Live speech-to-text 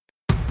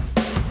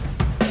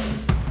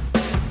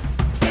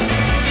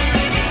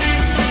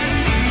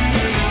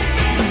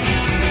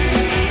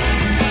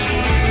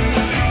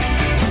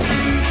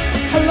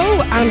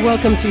and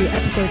welcome to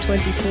episode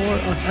 24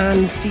 of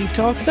And Steve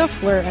Talk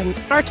Stuff, where an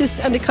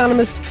artist and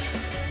economist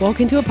walk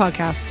into a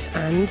podcast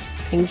and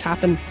things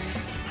happen.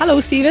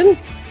 Hello, Stephen.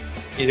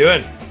 How you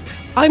doing?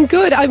 I'm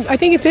good. I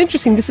think it's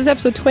interesting. This is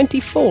episode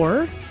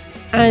 24,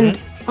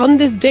 and on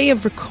the day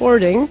of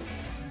recording,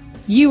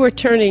 you are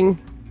turning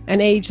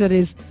an age that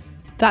is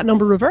that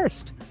number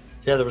reversed.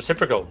 Yeah, the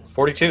reciprocal,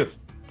 42.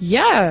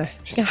 Yeah.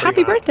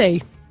 Happy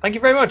birthday. Thank you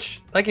very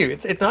much. Thank you.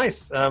 It's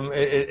nice.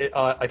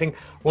 I think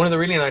one of the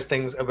really nice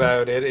things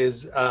about it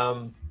is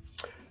I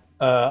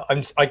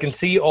can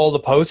see all the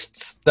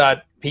posts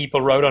that people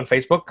wrote on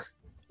Facebook.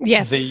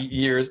 Yes. The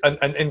years, and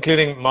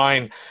including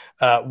mine,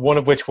 one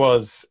of which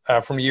was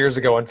from years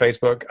ago on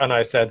Facebook. And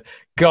I said,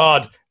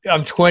 God,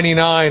 I'm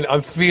 29.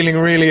 I'm feeling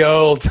really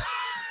old.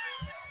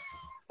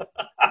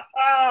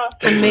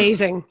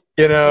 Amazing.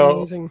 You know,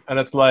 Amazing. And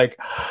it's like,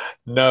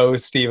 no,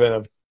 Stephen,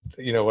 of,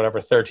 whatever,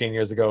 13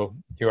 years ago,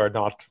 you are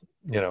not,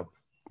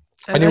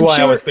 I knew why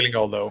I was feeling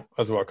old, though,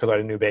 as well, because I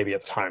had a new baby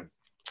at the time.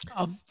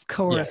 Of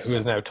course. Yeah, who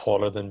is now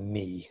taller than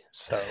me.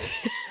 So,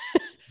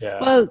 yeah.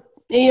 Well,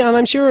 and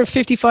I'm sure a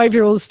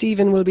 55-year-old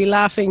Stephen will be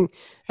laughing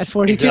at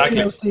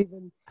 42-year-old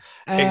Stephen.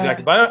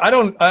 Exactly. But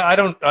I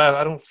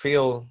don't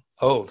feel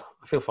old.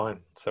 I feel fine.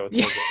 So it's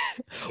all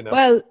good,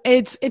 Well,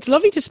 it's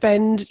lovely to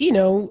spend,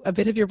 a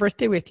bit of your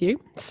birthday with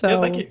you. So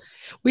yeah, thank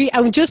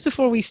you. Just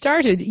before we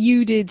started,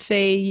 you did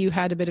say you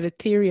had a bit of a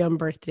theory on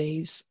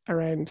birthdays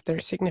around their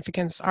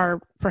significance,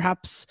 or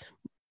perhaps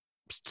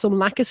some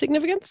lack of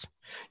significance.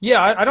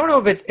 Yeah, I don't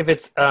know if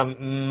it's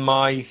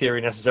my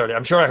theory necessarily.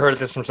 I'm sure I heard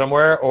this from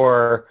somewhere,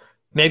 or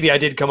maybe I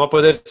did come up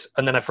with it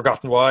and then I've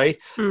forgotten why.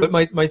 But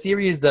my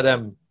theory is that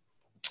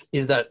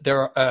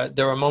there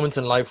are moments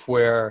in life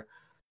where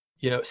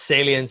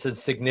salience and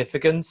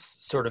significance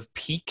sort of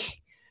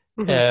peak,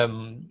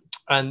 and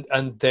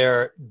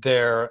they're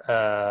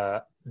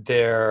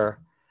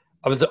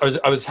I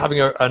was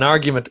having an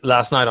argument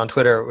last night on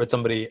Twitter with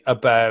somebody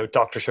about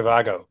Dr.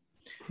 Zhivago,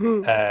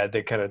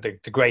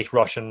 the great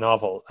Russian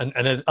novel,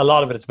 and a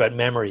lot of it's about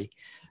memory,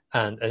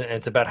 and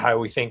it's about how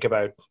we think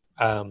about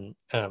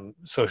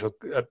social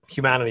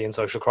humanity and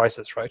social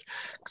crisis, right?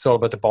 It's all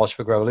about the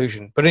Bolshevik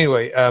Revolution. But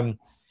anyway,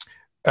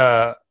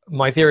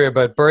 my theory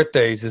about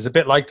birthdays is a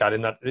bit like that,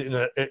 in that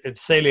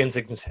its salience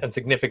and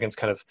significance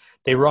kind of,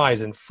 they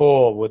rise and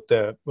fall with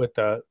the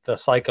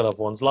cycle of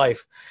one's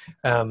life,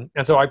 and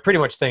so I pretty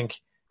much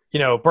think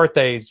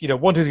birthdays,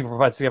 1, 2, 3, 4,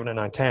 5, 6, 7, 8,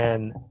 9,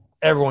 10,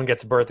 everyone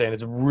gets a birthday and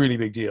it's a really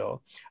big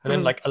deal, and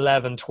then like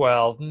 11,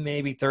 12,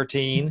 maybe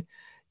 13,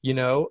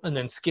 and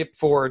then skip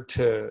forward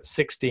to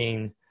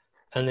 16,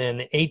 and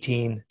then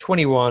 18,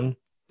 21,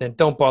 then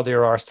don't bother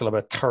your arse till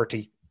about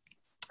 30.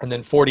 And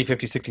then 40,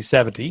 50, 60,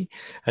 70.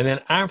 And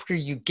then after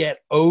you get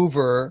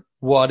over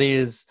what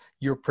is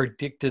your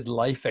predicted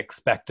life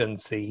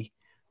expectancy,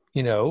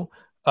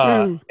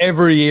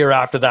 every year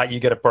after that,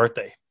 you get a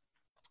birthday,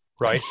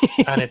 right?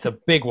 And it's a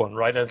big one,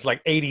 right? And it's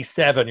like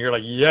 87. You're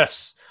like,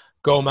 yes,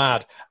 go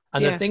mad.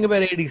 And the thing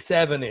about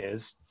 87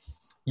 is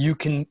you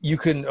can,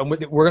 and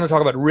we're going to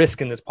talk about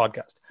risk in this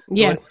podcast.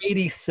 So at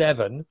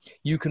 87,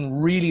 you can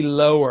really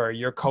lower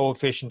your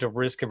coefficient of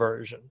risk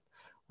aversion.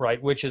 Right,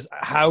 which is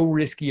how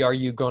risky are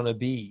you going to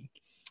be?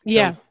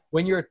 Yeah. So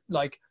when you're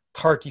like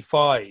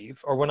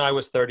 35, or when I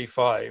was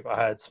 35,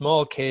 I had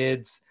small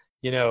kids,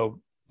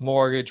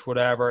 mortgage,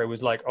 whatever. It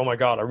was like, oh my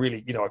God, I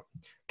really,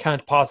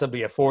 can't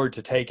possibly afford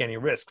to take any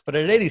risks. But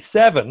at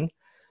 87,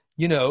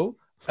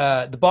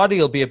 the body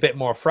will be a bit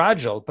more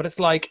fragile. But it's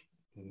like,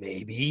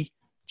 maybe,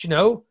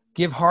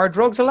 give hard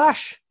drugs a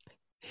lash.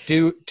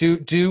 Do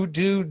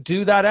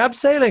that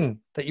abseiling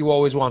that you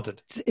always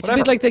wanted. It's a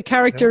bit like the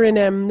character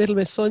in Little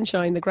Miss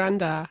Sunshine, the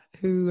granda,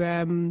 who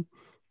have you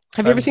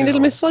ever seen Little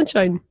Miss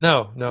Sunshine?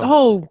 No.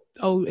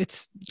 Oh,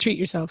 it's treat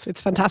yourself.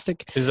 It's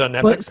fantastic. Is it on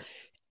Netflix?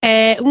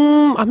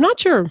 I'm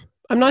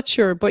not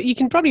sure, but you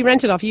can probably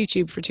rent it off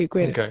YouTube for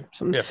 £2. Okay.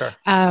 Yeah, fair.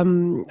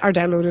 Or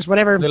download it,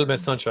 whatever. Little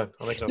Miss Sunshine.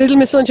 Little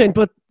Miss Sunshine,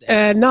 but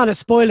not a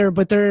spoiler,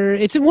 but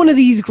it's one of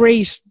these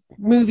great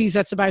movies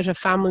that's about a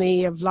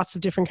family of lots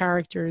of different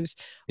characters,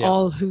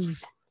 all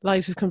whose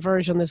lives have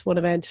converged on this one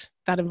event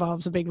that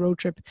involves a big road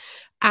trip.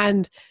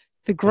 And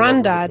the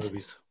granddad,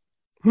 it's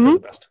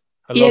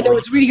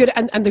really good.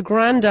 And the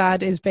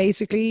granddad is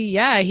basically,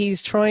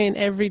 he's trying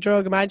every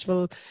drug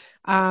imaginable.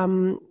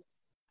 And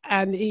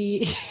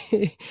he,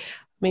 I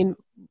mean,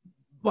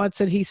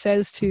 he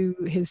says to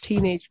his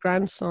teenage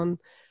grandson,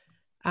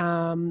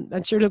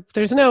 and sure, look,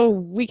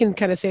 we can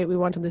kind of say what we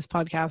want on this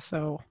podcast,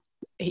 so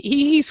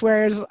he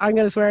swears, I'm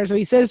going to swear. So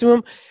he says to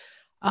him,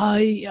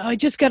 I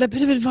just got a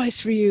bit of advice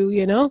for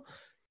you,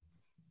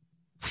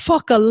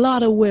 fuck a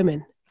lot of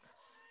women.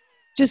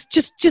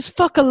 Just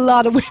fuck a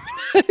lot of women.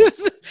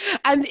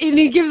 and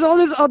he gives all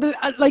this other,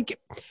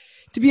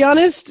 to be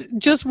honest,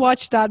 just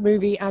watch that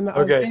movie and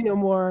I'll say no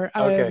more.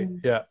 Okay,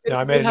 yeah. No,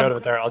 I made a note of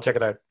it there. I'll check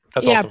it out.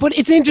 That's awesome. But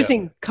it's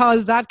interesting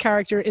because that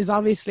character is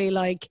obviously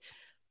like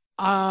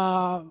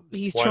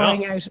He's Why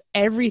trying not? out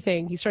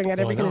everything. He's trying out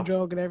Why every kind of not?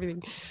 drug and everything.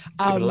 Give it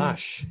a Um,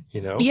 lash,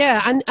 you know?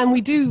 yeah, and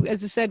we do,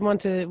 as I said,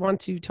 want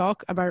to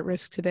talk about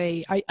risk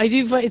today. I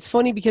do. It's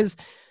funny because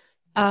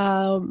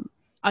um,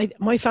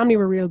 my family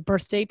were real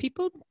birthday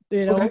people,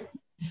 you know, Okay.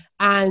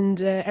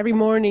 and every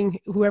morning,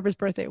 whoever's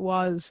birthday it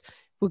was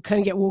would kind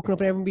of get woken up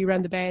and everyone would be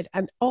around the bed,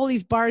 and all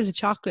these bars of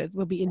chocolate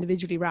would be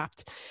individually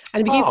wrapped,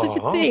 and it became such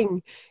a Oh,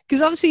 thing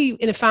because obviously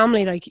in a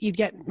family like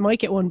might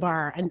get one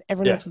bar and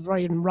everyone yeah, else would try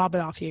and rob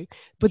it off you,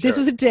 but this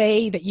was sure. a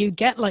day that you'd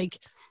get like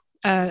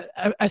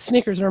a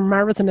Snickers or a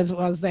Marathon as it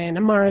was then,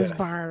 a Mars Yes.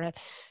 bar,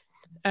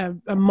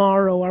 a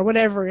Moro or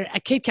whatever, a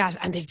Kit Kat,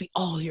 and they'd be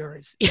all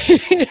yours.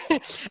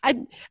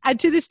 and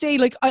to this day,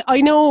 like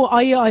I know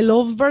I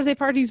love birthday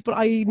parties, but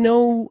I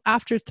know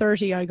after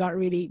 30 I got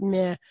really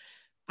meh.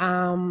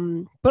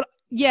 But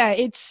yeah,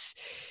 it's,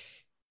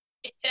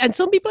 and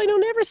some people I know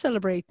never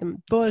celebrate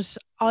them, but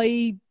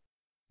I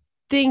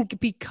think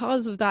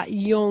because of that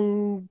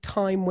young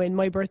time when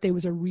my birthday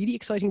was a really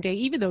exciting day,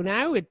 even though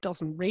now it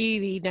doesn't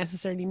really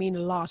necessarily mean a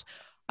lot,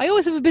 I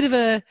always have a bit of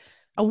a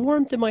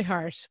warmth in my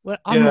heart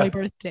on my Yeah,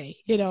 birthday.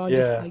 You know, I'm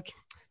just yeah. like,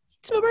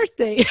 it's my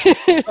birthday.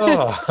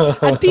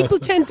 And people Oh.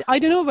 tend to, I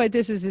don't know about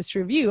this, is this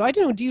true of you? I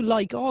don't know, do you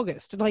like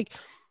August? Like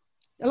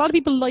a lot of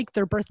people like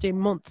their birthday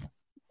month.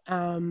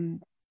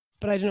 Um,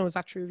 but I don't know, is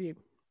that true of you?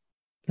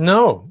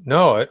 No,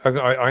 no,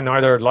 I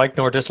neither like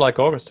nor dislike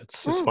August.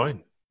 It's Mm,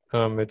 fine.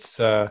 It's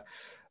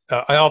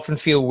I often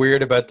feel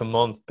weird about the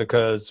month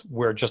because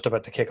we're just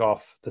about to kick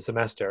off the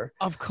semester.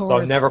 of So I'm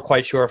course. never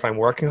quite sure if I'm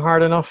working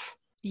hard enough,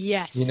 you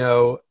Yes.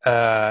 know,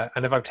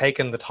 and if I've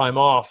taken the time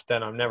off,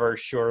 then I'm never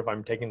sure if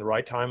I'm taking the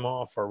right time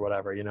off or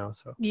whatever, you know.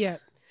 So Yeah.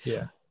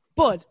 yeah.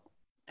 But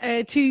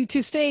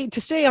to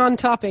stay on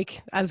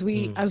topic as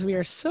we Mm. as we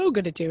are so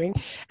good at doing,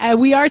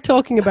 we are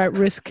talking about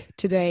risk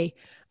today.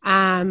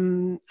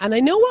 And I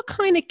know what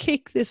kind of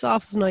kicked this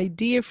off as an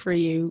idea for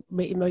you.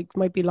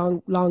 Might be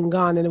long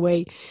gone in a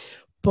way,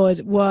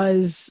 but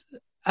was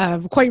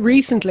quite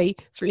recently.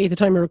 It's really at the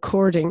time of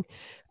recording.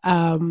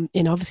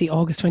 In obviously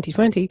August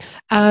 2020,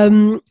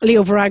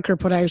 Leo Varadkar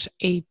put out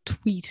a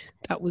tweet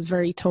that was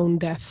very tone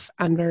deaf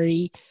and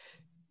very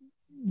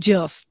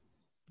just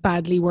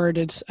badly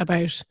worded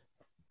about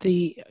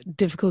the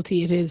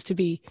difficulty it is to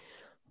be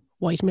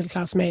white middle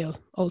class male Well,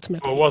 it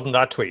ultimately. wasn't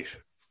that tweet.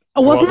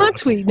 Oh, It wasn't wasn't that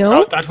that tweet. tweet?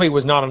 No. That tweet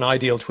was not an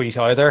ideal tweet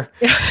either.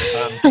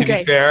 To be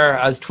Okay. fair,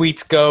 as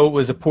tweets go, it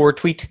was a poor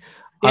tweet,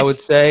 I would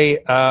Yes. say.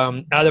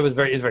 And it was a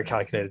very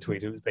calculated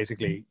tweet. It was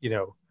basically,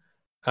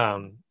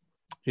 um,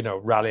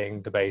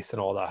 rallying the base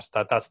and all that.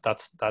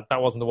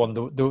 That wasn't the one.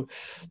 The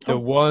Oh,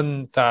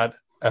 one that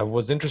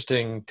was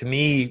interesting to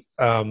me.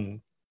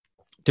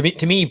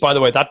 To me, by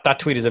the way, that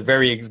tweet is a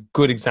very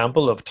good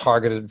example of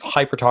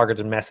hyper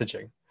targeted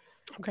messaging.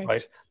 okay.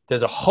 Right?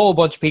 There's a whole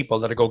bunch of people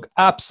that go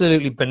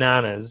absolutely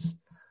bananas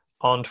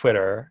on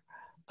Twitter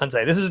and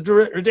say, "This is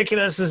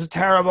ridiculous. This is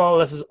terrible.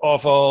 This is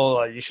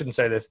awful. You shouldn't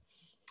say this."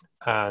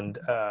 And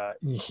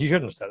you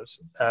shouldn't have said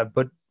it.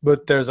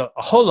 But there's a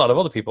whole lot of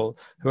other people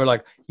who are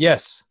like,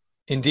 yes,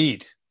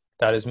 indeed,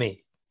 that is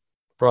me,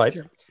 right?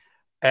 Sure.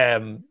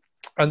 Um,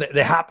 and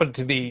they happen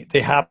to be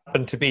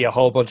a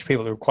whole bunch of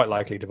people who are quite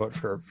likely to vote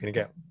for Fine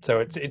Gael. So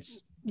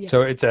it's Yeah.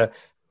 so it's a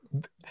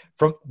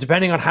from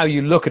depending on how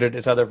you look at it,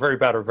 it's either very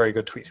bad or very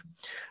good tweet.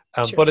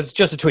 Sure. But it's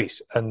just a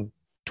tweet, and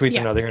tweets are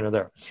Yeah. neither here nor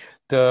there.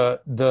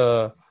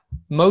 The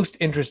most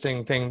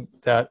interesting thing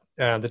that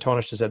the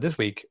Taoiseach said this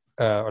week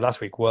or last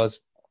week was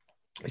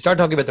we started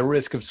talking about the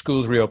risk of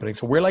schools reopening.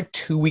 So we're like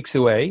 2 weeks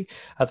away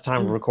at the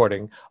time of Mm.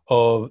 recording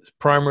of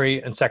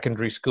primary and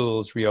secondary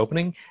schools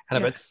reopening, and Yeah.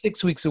 about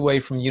 6 weeks away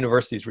from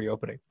universities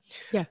reopening.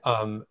 Yeah.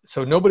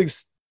 So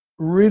nobody's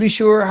really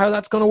sure how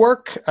that's going to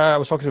work. I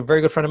was talking to a very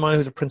good friend of mine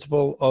who's a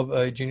principal of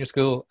a junior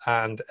school,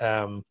 and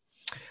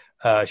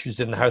she was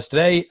in the house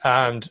today,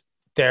 and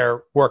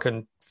they're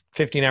working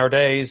 15-hour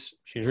days.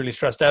 She's really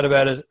stressed out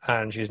about it,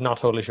 and she's not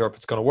totally sure if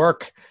it's going to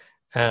work.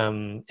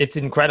 It's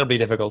incredibly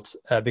difficult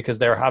because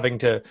they're having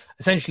to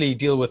essentially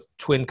deal with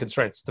twin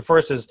constraints. The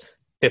first is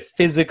the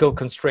physical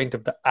constraint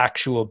of the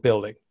actual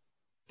building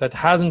that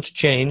hasn't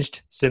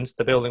changed since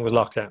the building was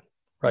locked down,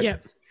 right? Yeah.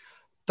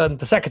 Then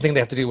the second thing they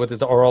have to deal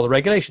with are all the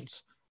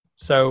regulations.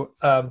 So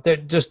they're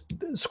just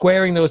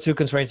squaring those two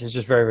constraints is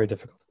just very, very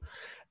difficult.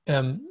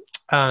 And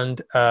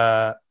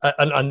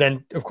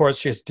then of course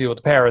she has to deal with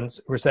the parents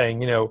who are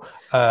saying,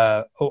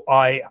 I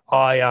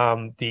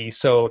am the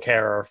sole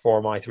carer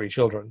for my 3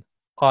 children.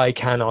 I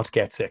cannot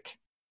get sick.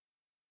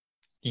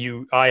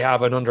 I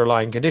have an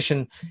underlying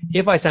condition.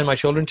 If I send my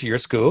children to your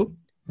school,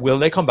 will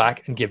they come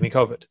back and give me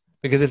COVID?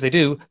 Because if they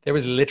do, there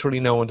is literally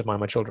no one to mind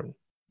my children.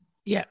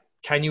 Yeah.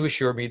 Can you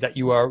assure me that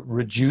you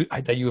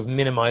have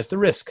minimized the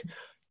risk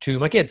to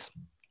my kids?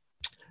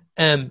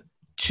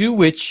 To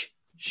which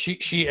she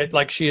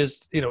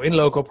is, in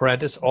loco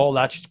parentis, all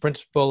that. She's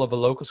principal of a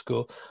local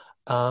school.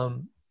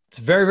 It's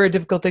a very, very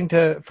difficult thing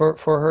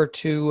for her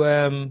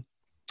to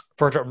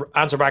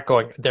answer back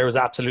going, there is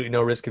absolutely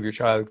no risk of your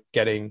child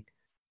getting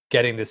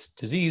this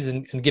disease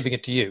and giving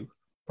it to you.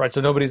 Right,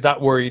 so nobody's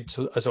that worried.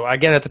 So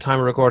again, at the time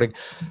of recording,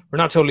 we're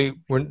not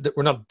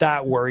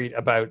that worried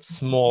about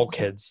small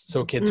kids.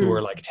 So kids who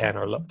are like 10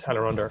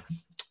 or under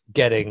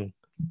getting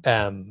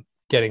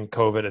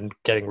COVID and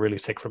getting really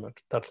sick from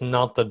it. That's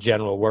not the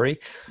general worry.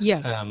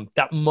 Yeah.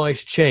 That might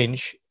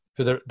change.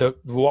 What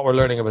we're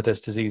learning about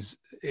this disease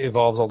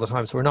evolves all the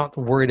time, so we're not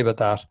worried about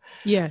that.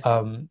 Yeah.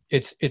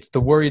 It's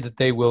the worry that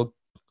they will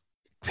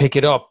pick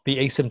it up, be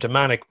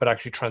asymptomatic, but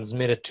actually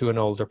transmit it to an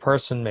older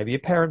person, maybe a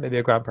parent, maybe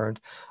a grandparent,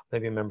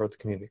 maybe a member of the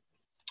community.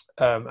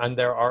 And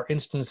there are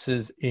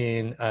instances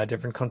in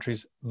different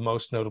countries,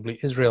 most notably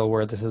Israel,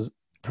 where this has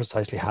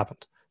precisely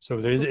happened. So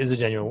there is a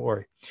genuine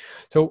worry.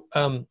 So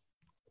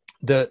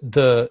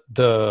there's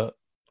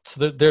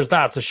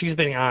that. So she's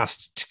being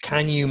asked,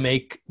 can you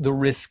make the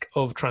risk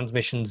of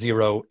transmission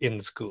zero in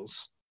the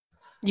schools?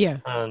 Yeah.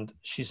 And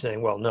she's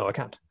saying, well, no, I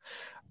can't.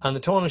 And the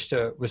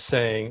Taoiseach was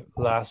saying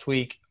last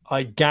week,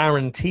 I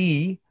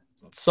guarantee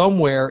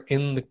somewhere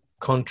in the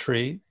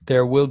country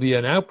there will be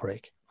an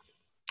outbreak.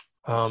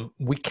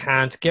 We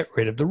can't get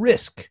rid of the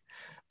risk.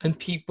 And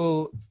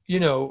people,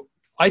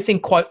 I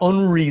think quite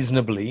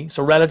unreasonably,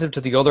 so relative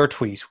to the other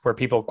tweet where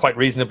people quite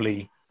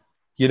reasonably,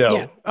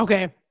 flayed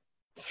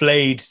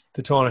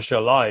the Taoiseach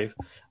alive,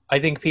 I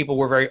think people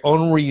were very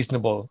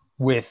unreasonable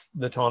with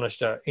the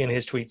Taoiseach in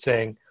his tweet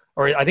saying,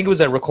 or I think it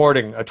was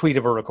a tweet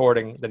of a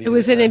recording that he it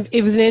was an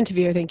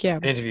interview, I think, yeah.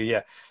 An interview,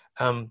 yeah.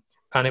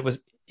 And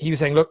he was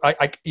saying, look,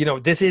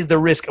 this is the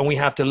risk and we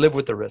have to live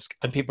with the risk.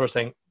 And people are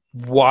saying,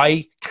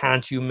 why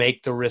can't you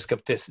make the risk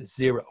of this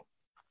zero?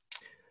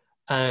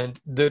 And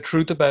the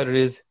truth about it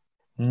is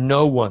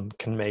no one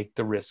can make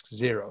the risk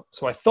zero.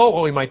 So I thought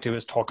what we might do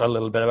is talk a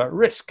little bit about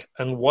risk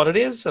and what it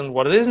is and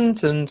what it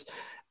isn't, and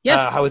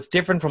how it's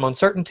different from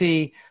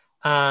uncertainty,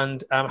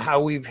 and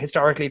how we've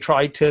historically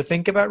tried to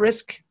think about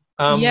risk.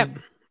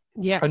 And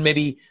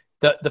maybe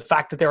the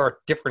fact that there are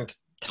different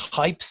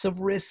types of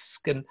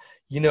risk and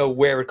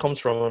where it comes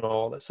from and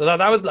all this. So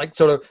that was like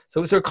sort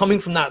of coming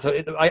from that.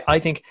 So I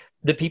think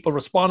the people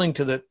responding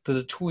to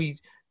the tweet,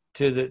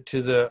 to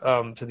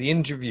the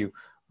interview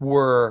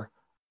were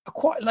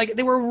quite like,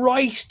 they were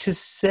right to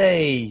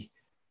say,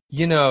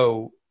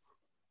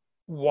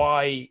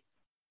 why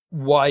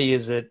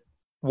is it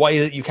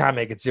you can't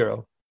make it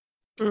zero?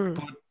 But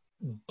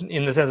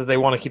in the sense that they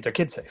want to keep their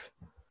kids safe.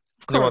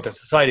 They want their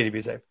society to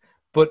be safe.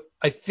 But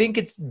I think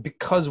it's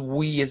because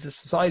we as a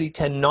society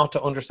tend not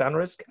to understand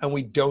risk and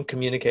we don't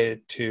communicate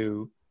it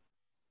to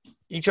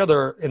each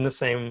other in the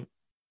same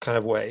kind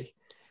of way.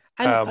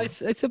 And I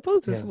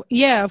suppose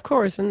of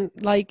course. And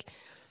like,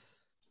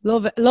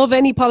 love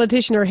any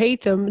politician or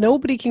hate them,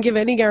 nobody can give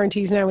any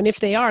guarantees now. And if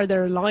they are,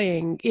 they're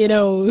lying.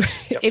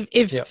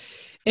 If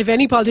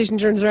any politician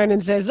turns around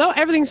and says, no,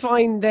 everything's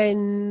fine,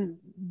 then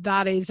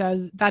that is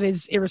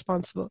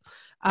irresponsible.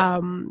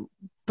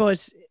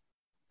 But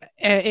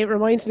it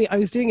reminds me, I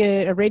was doing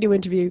a radio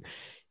interview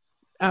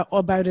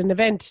about an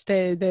event,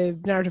 the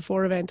Narrative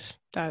 4 event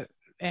that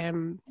a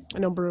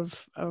number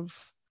of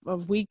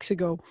weeks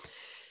ago,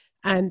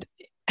 and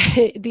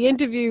the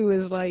interview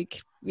was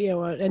like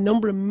a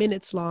number of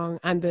minutes long,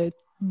 and the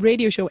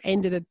radio show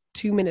ended at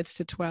 2 minutes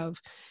to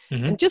 12.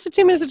 And just at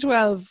 2 minutes to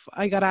 12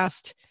 I got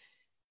asked,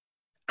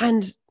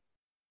 and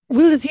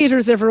will the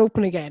theaters ever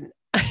open again?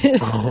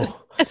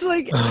 It's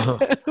like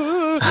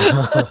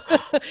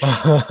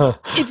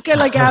it's kind of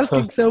like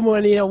asking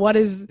someone, what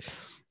is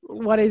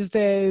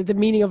the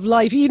meaning of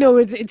life?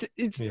 It's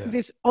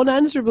this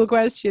unanswerable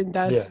question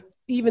that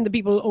even the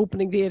people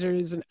opening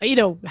theaters and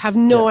have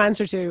no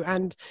answer to.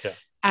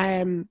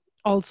 And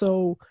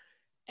also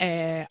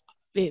it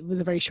was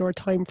a very short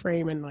time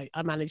frame, and like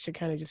I managed to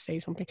kind of just say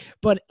something.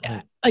 But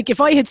like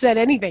if I had said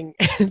anything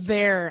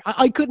there,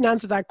 I couldn't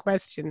answer that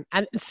question.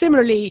 And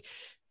similarly,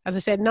 as I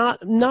said,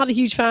 not a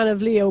huge fan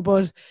of Leo,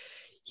 but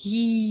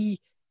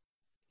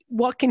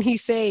what can he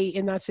say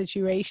in that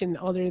situation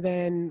other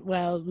than,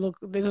 well, look,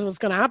 this is what's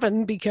going to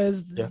happen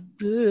because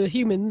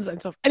humans and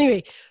stuff.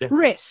 Anyway,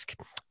 risk.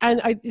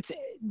 And I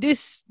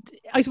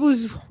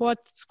suppose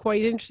what's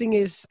quite interesting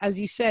is, as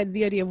you said,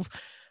 the idea of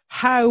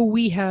how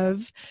we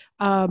have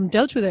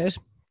dealt with it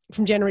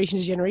from generation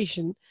to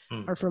generation,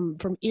 or from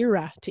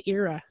era to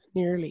era,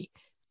 nearly,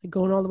 like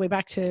going all the way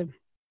back to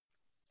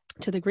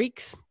the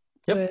Greeks.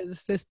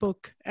 Was this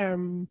book.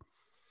 So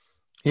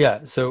one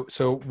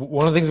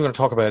of the things we're going to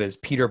talk about is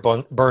Peter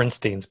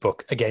Bernstein's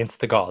book, Against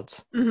the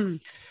Gods.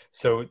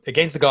 So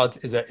Against the Gods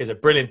is a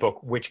brilliant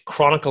book which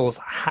chronicles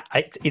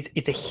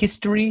it's a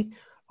history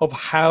of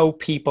how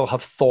people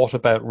have thought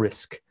about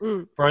risk.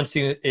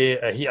 Bernstein,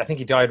 I think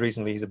he died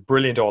recently. He's a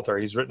brilliant author.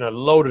 He's written a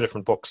load of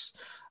different books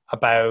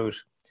about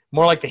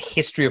more like the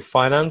history of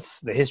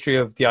finance, the history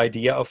of the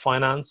idea of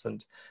finance,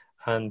 and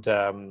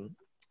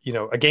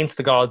Against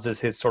the Gods is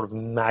his sort of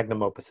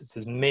magnum opus. It's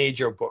his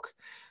major book.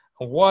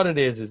 And what it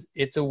is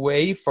it's a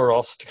way for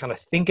us to kind of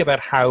think about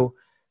how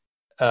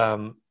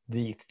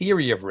the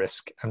theory of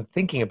risk and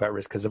thinking about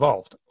risk has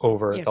evolved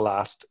over the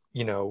last,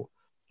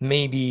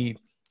 maybe,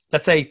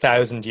 let's say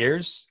 1,000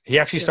 years. He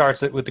actually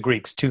starts it with the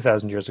Greeks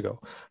 2,000 years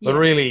ago. But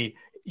really,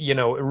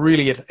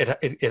 really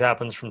it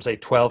happens from say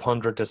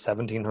 1200 to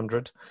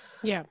 1700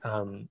 Yeah.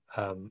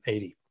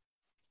 AD.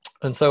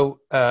 And so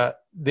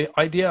the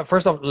idea,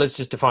 first off, let's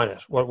just define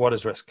it. What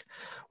is risk?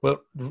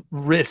 Well, the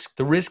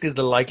risk is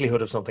the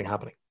likelihood of something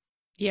happening.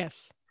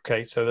 Yes.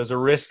 Okay, so there's a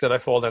risk that I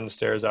fall down the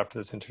stairs after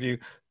this interview.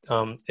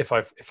 If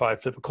I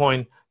flip a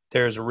coin,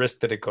 there's a risk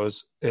that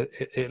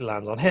it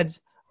lands on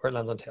heads or it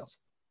lands on tails.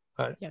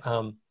 Right? Yes.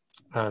 So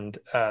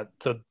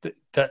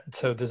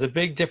there's a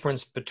big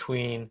difference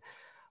between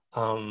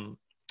you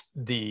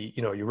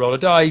roll a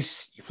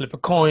dice, you flip a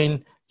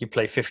coin, you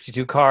play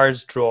 52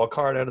 cards, draw a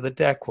card out of the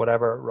deck,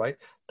 whatever, right?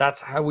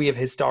 That's how we have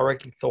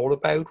historically thought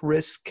about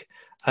risk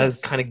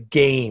as kind of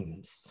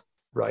games,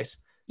 right? So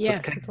yes,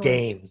 it's kind of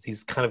games,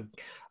 these kind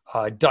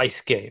of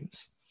dice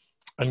games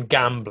and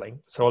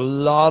gambling. So a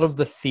lot of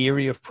the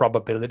theory of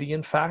probability,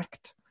 in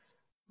fact,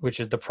 which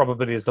is the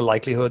probability is the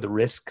likelihood, the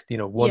risk,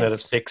 1 out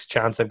of 6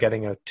 chance of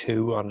getting a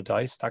 2 on a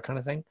dice, that kind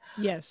of thing.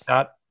 Yes.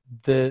 That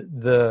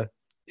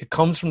it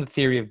comes from the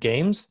theory of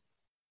games,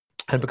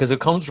 and because it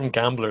comes from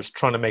gamblers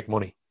trying to make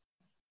money.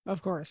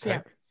 Of course,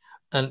 right? yeah.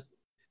 And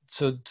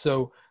so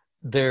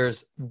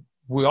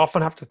we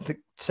often have to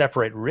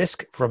separate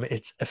risk from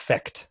its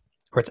effect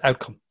or its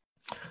outcome.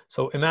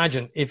 So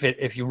imagine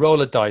if you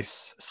roll a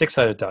dice,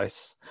 6-sided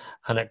dice,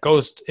 and it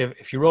goes,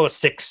 if you roll a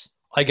 6,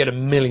 I get €1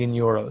 million,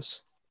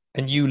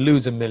 and you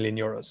lose €1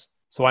 million.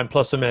 So I'm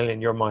plus $1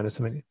 million, you're minus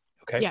 $1 million.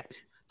 Okay. Yeah.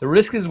 The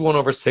risk is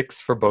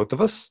 1/6 for both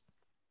of us.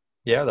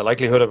 Yeah. The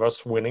likelihood of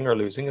us winning or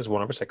losing is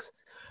 1/6.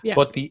 Yeah.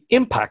 But the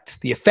impact,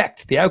 the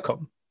effect, the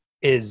outcome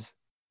is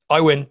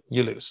I win,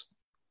 you lose.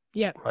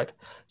 Yeah. Right.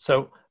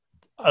 So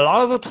a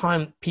lot of the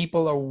time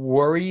people are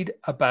worried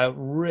about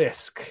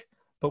risk,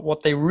 but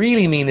what they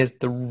really mean is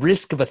the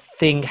risk of a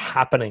thing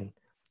happening,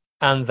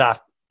 and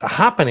that the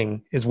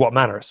happening is what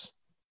matters.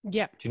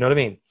 Yeah. Do you know what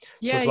I mean?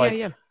 Yeah. So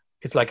yeah.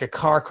 It's like a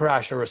car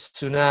crash or a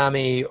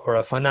tsunami or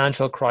a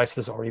financial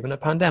crisis or even a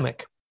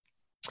pandemic.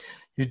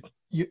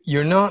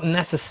 You're not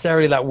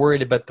necessarily that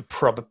worried about the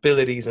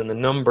probabilities and the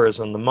numbers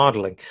and the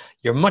modeling.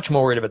 You're much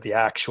more worried about the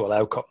actual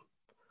outcome.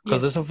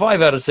 Because there's a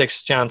 5 out of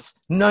 6 chance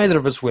neither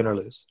of us win or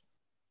lose.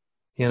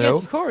 Yes,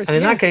 of course. And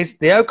in that case,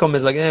 the outcome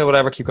is like,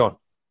 whatever, keep going.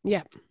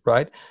 Yeah.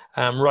 Right?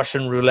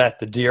 Russian roulette,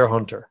 the deer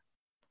hunter.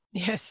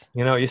 Yes.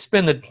 You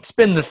spin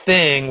the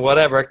thing,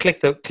 whatever,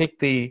 click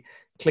the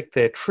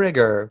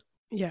trigger.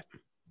 Yeah.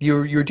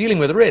 You're dealing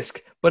with a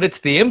risk, but it's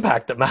the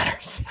impact that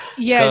matters.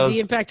 Yeah, the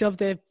impact of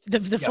the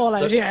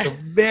fallout. So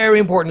very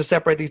important to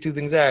separate these two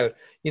things out.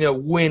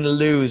 Win,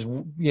 lose,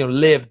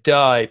 live,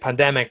 die,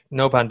 pandemic,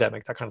 no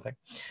pandemic, that kind of thing.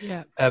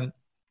 Yeah.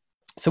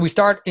 So we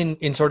start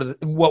in sort of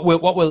what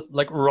we'll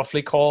like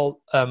roughly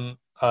call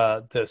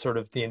the sort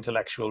of the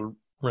intellectual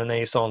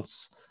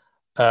Renaissance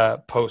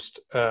post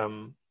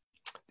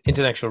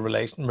intellectual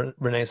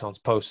Renaissance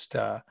post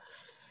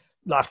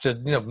after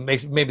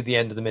maybe the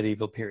end of the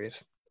medieval period.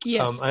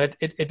 Yes. And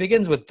it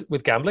begins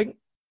with gambling,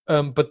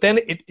 but then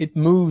it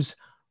moves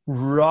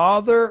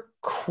rather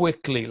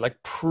quickly, like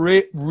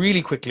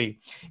really quickly,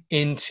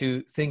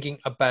 into thinking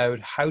about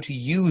how to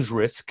use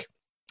risk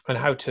and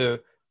how to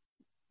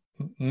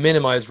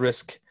minimize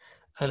risk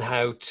and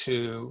how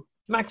to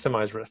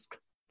maximize risk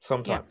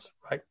sometimes,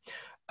 right?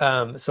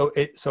 So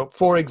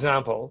for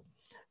example,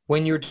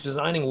 when you're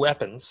designing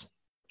weapons,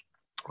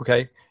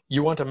 okay,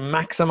 you want to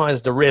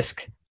maximize the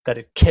risk that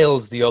it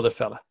kills the other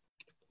fella.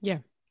 Yeah.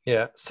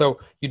 Yeah. So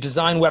you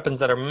design weapons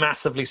that are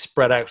massively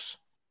spread out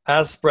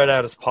as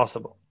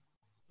possible.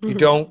 Mm-hmm. You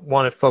don't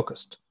want it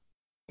focused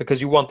because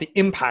you want the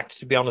impact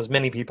to be on as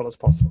many people as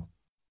possible.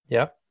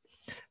 Yeah.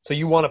 So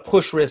you want to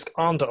push risk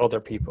onto other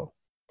people.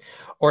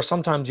 Or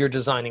sometimes you're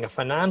designing a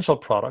financial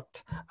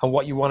product and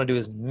what you want to do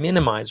is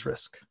minimize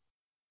risk.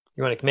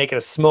 You want to make it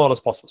as small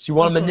as possible. So you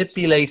want to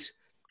manipulate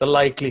the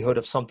likelihood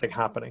of something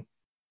happening.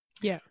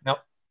 Yeah. Now,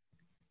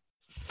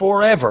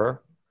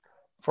 forever,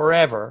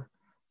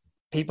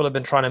 people have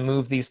been trying to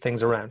move these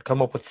things around,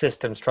 come up with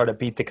systems, try to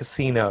beat the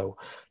casino,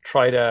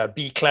 try to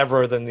be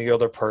cleverer than the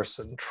other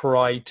person,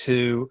 try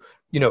to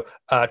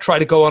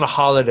go on a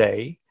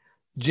holiday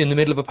in the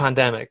middle of a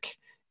pandemic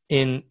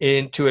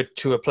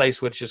to a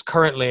place which is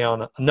currently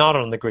not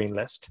on the green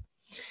list,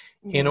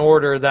 in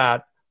order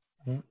that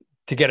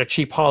to get a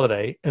cheap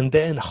holiday, and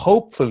then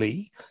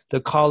hopefully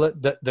the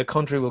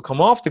country will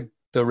come off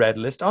the red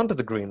list onto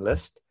the green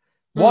list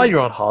while you're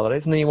on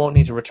holidays, and then you won't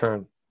need to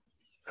return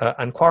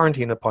and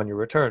quarantine upon your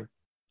return.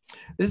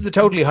 This is a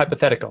totally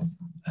hypothetical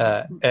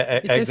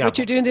Is this what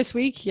you're doing this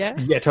week? Yeah.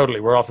 Yeah, totally.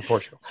 We're off to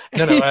Portugal.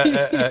 No.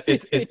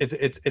 It's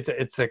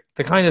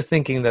the kind of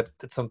thinking that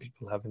some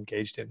people have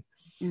engaged in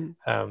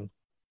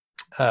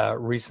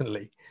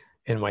recently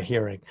in my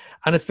hearing,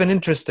 and it's been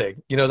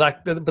interesting.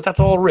 But that's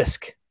all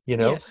risk.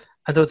 Yes.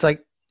 And so it's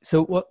like,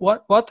 so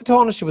what the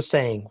Taoiseach was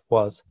saying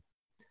was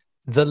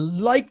the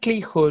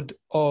likelihood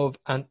of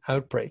an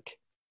outbreak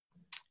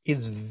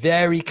is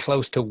very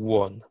close to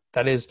 1.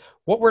 That is,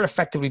 what we're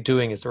effectively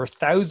doing is there are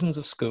thousands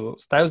of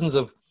schools, thousands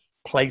of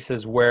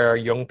places where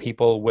young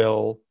people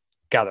will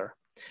gather.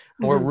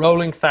 And we're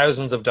rolling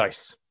thousands of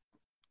dice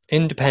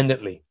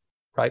independently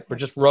right? We're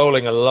just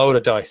rolling a load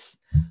of dice.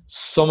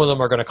 Some of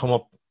them are going to come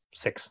up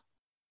 6,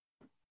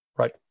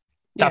 right?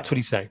 That's what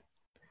he's saying.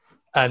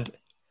 And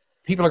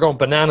people are going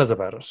bananas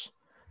about it.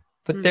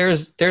 But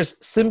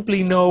there's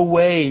simply no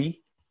way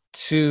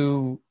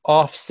to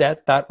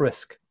offset that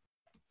risk.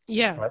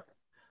 Yeah. Right?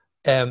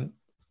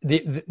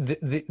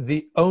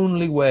 The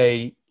only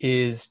way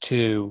is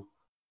to,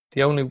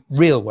 the only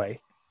real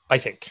way, I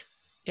think.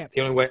 Yeah.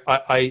 The only way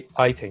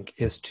I think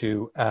is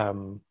to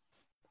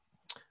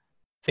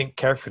think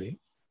carefully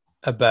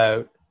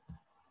about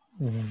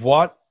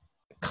what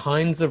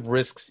kinds of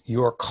risks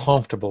you're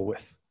comfortable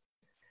with.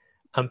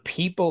 And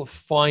people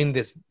find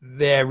this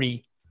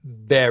very,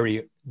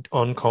 very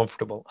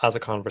uncomfortable as a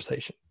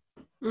conversation.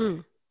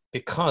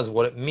 Because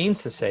what it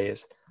means to say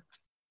is,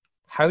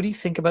 how do you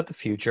think about the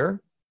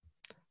future?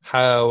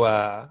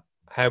 How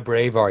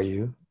brave are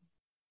you?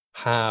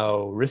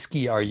 How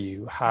risky are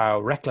you? How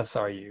reckless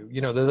are you?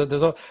 You know,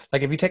 there's a,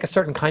 like, if you take a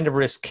certain kind of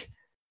risk,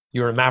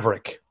 you're a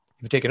maverick.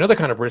 If you take another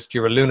kind of risk,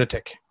 you're a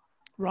lunatic.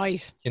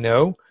 Right. You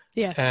know?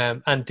 Yes.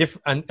 And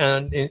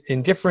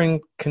in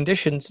differing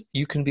conditions,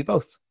 you can be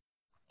both.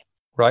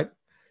 Right?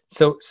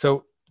 So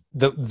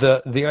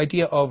the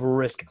idea of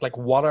risk, like,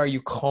 what are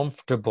you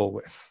comfortable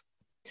with?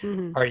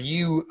 Are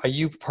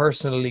you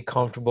personally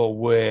comfortable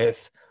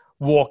with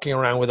walking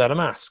around without a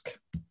mask?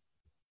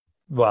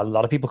 Well, a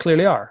lot of people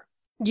clearly are.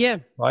 Yeah.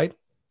 Right?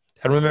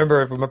 And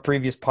remember from a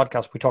previous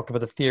podcast, we talked about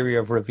the theory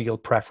of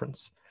revealed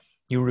preference.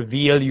 You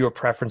reveal your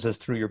preferences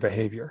through your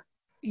behavior.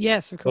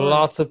 Yes, of course.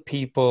 Lots of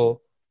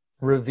people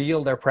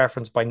reveal their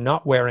preference by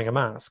not wearing a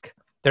mask.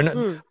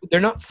 They're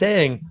not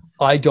saying,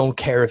 I don't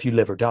care if you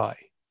live or die.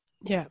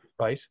 Yeah.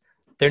 Right?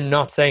 They're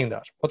not saying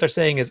that. What they're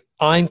saying is,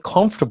 I'm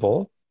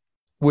comfortable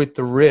with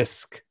the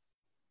risk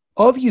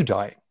of you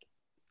dying.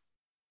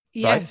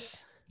 Yes.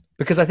 Right?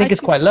 Because I think it's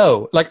quite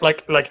low.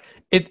 Like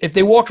if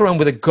they walked around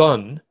with a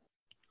gun,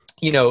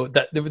 you know,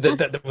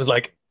 that was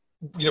like,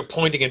 you know,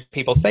 pointing in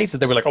people's faces,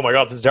 they were like, oh my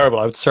God, this is terrible.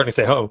 I would certainly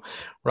say home.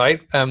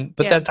 Right? But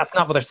that's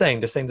not what they're saying.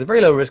 They're saying there's a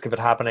very low risk of it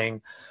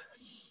happening.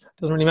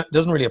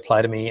 Doesn't really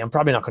apply to me. I'm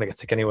probably not going to get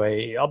sick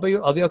anyway. I'll be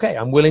okay.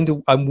 I'm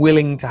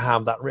willing to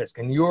have that risk.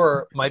 And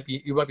you might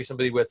be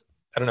somebody with,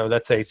 I don't know,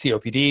 let's say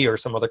COPD or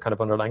some other kind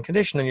of underlying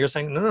condition, and you're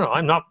saying, no,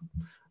 I'm not.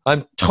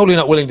 I'm totally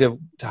not willing to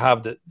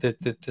have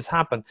this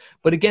happen.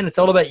 But again, it's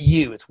all about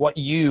you. It's what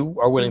you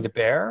are willing to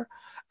bear,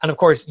 and of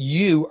course,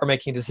 you are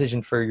making a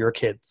decision for your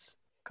kids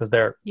because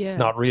they're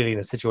not really in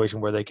a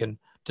situation where they can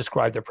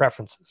describe their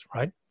preferences,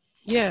 right?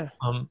 Yeah.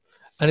 And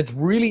it's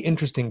really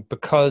interesting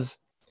because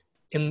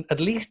from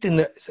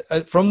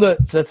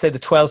let's say the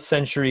 12th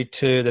century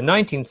to the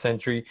 19th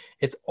century,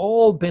 it's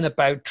all been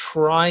about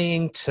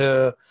trying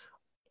to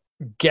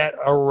get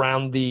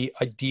around the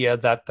idea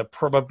that the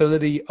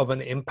probability of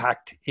an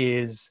impact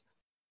is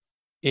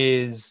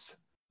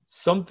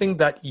something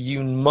that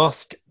you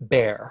must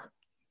bear,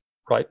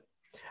 right?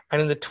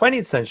 And in the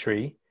 20th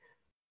century,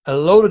 a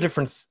load of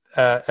different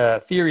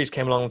theories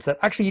came along and said,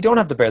 actually, you don't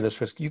have to bear this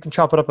risk. You can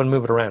chop it up and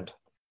move it around.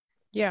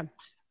 Yeah.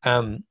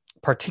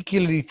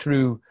 Particularly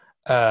through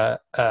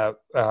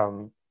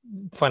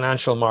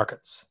financial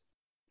markets.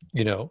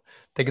 You know,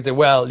 they could say,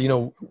 well, you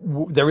know,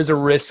 there is a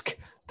risk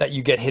that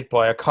you get hit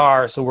by a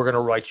car, so we're going to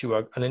write you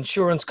an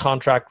insurance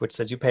contract which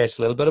says you pay us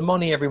a little bit of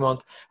money every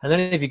month, and then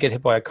if you get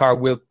hit by a car,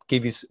 we'll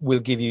give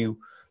you,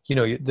 you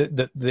know,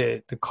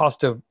 the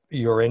cost of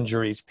your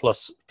injuries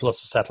plus a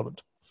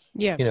settlement.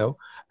 Yeah. You know,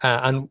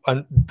 and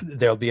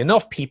there'll be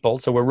enough people,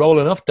 so we're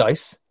rolling enough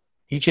dice.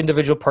 Each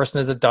individual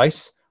person is a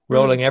dice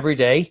rolling every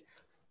day.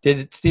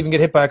 Did Stephen get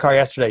hit by a car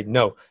yesterday?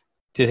 No.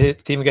 Did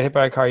Stephen get hit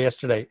by a car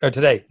yesterday or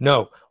today?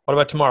 No. What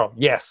about tomorrow?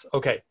 Yes.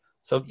 Okay.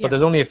 So, but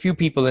there's only a few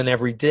people in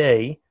every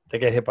day that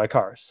get hit by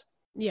cars.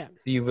 Yeah.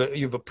 So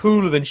you've a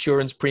pool of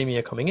insurance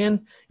premium coming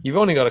in. You've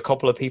only got a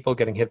couple of people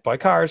getting hit by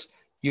cars.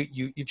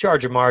 You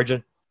charge a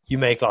margin. You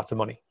make lots of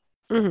money.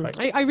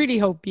 Right? I really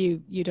hope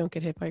you don't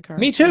get hit by cars.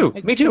 Me too.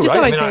 Just right?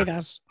 thought I'd say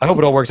that. I hope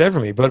it all works out for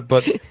me. But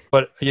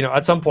you know,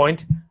 at some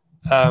point,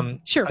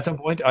 sure. At some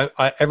point,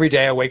 I every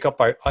day I wake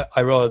up,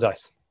 I roll a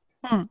dice.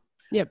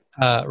 Yep.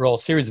 Roll a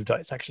series of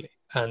dice actually,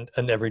 and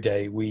every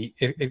day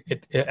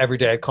every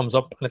day it comes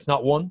up, and it's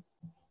not 1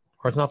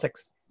 or it's not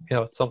 6. You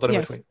know, it's something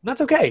in between. And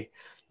that's okay.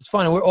 It's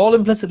fine. We're all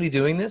implicitly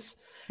doing this.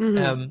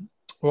 We're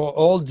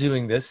all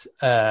doing this,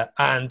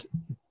 and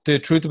the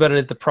truth about it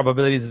is the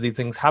probabilities of these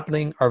things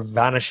happening are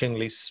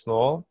vanishingly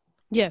small.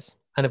 Yes.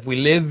 And if we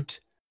lived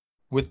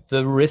with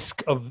the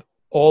risk of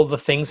all the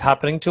things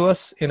happening to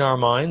us in our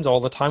minds all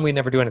the time, we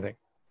never do anything.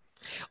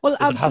 Well,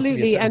 so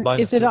absolutely. And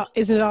isn't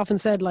it often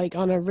said, like,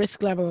 on a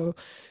risk level,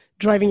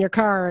 driving your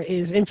car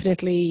is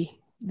infinitely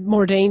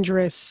more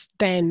dangerous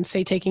than,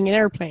 say, taking an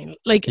airplane,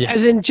 like,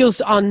 as in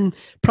just on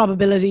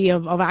probability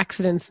of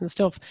accidents and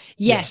stuff.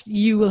 Yes,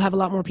 you will have a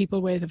lot more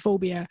people with a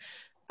phobia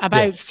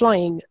about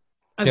flying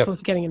as opposed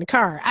to getting in a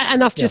car.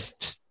 And that's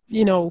just,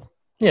 you know.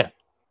 Yeah,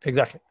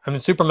 exactly. I mean,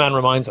 Superman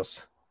reminds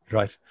us,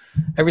 right?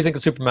 Every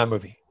single Superman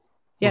movie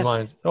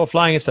reminds,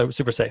 flying is so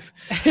super safe.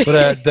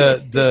 But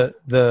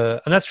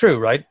and that's true,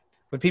 right?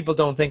 but people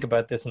don't think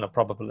about this on a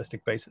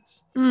probabilistic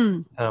basis.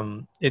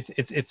 Mm.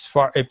 It's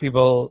for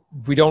people,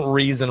 we don't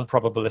reason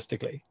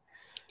probabilistically.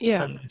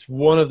 Yeah. And it's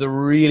one of the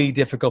really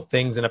difficult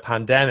things in a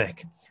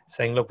pandemic,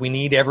 saying, look, we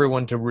need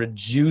everyone to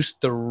reduce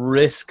the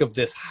risk of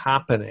this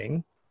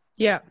happening.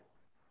 Yeah.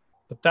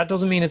 But that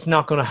doesn't mean it's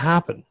not going to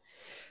happen.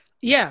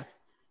 Yeah.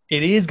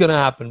 It is going to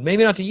happen.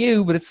 Maybe not to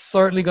you, but it's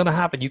certainly going to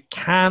happen. You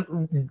can't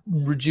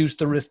reduce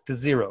the risk to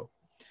zero.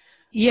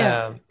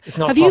 Yeah. It's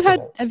not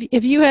possible.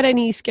 Have you had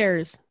any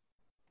scares?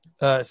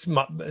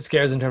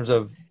 Scares in terms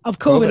of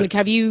COVID. Like,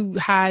 have you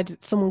had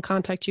someone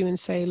contact you and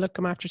say, look,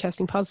 I'm after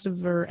testing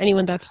positive, or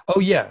anyone that's... Oh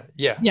yeah.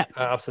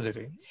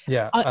 Absolutely.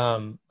 Yeah.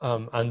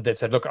 And they've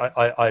said, look,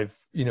 I've,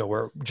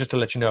 we're, just to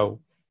let you know,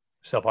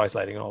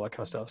 self-isolating and all that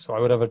kind of stuff. So I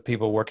would have had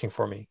people working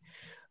for me.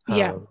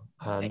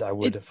 And I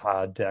would have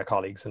had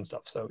colleagues and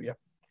stuff. So yeah.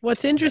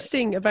 What's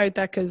interesting about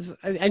that, because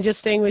I'm just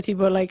staying with you,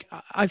 but like,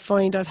 I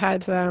find I've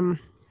had,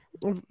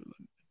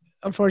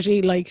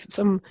 unfortunately, like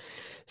some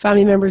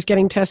family members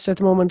getting tested at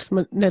the moment.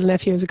 My little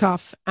nephew has a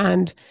cough,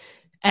 and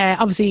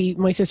obviously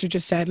my sister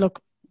just said,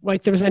 look,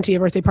 like, there was meant to be a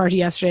birthday party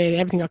yesterday and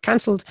everything got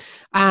cancelled,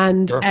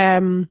 and sure.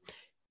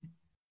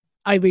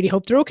 I really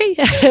hope they're okay.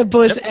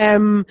 But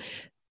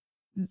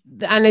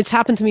and it's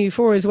happened to me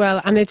before as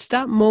well, and it's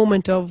that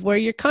moment of where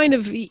you're kind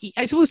of,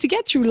 I suppose, to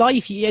get through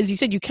life, as you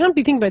said, you can't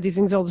be thinking about these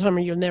things all the time or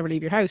you'll never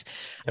leave your house.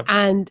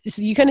 And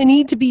so you kind of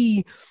need to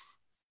be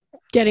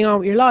getting on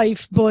with your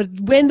life. But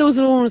when those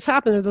moments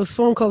happen, or those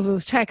phone calls,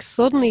 those texts,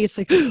 suddenly it's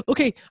like,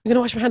 okay, I'm gonna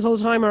wash my hands all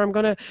the time, or I'm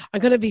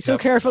gonna be so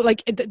careful.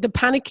 Like the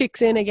panic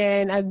kicks in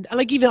again, and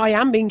like, even I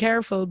am being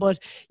careful, but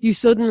you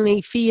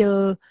suddenly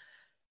feel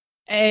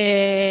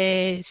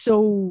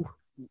so,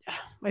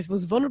 I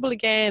suppose, vulnerable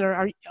again,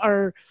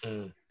 or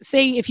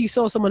say if you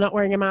saw someone not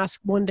wearing a mask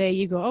one day,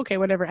 you go, okay,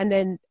 whatever, and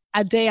then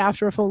a day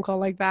after a phone call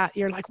like that,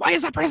 you're like, why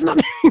is that person not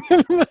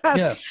wearing a mask?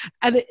 Yeah.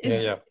 And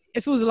I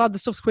suppose a lot of the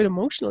stuff's quite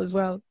emotional as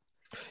well.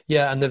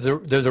 Yeah, and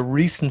there's a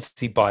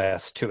recency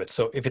bias to it.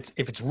 So if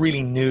it's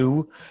really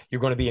new, you're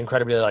going to be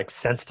incredibly like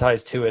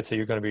sensitized to it. So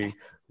you're going to be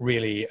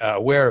really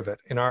aware of it.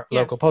 In our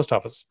local post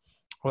office,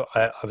 well,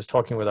 I was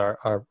talking with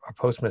our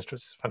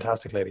postmistress,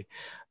 fantastic lady,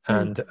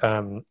 and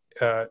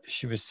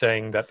she was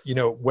saying that,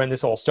 when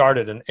this all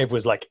started and it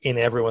was like in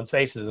everyone's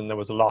faces and there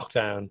was a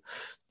lockdown,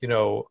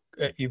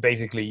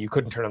 you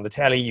couldn't turn on the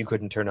telly, you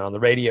couldn't turn on the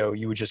radio,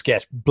 you would just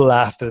get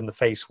blasted in the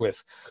face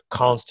with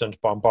constant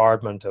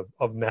bombardment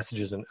of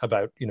messages and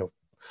about,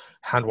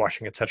 hand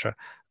washing, etc.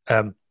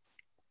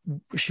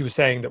 She was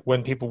saying that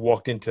when people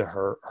walked into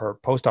her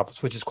post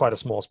office, which is quite a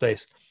small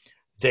space,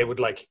 they would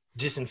like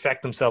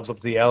disinfect themselves up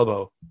to the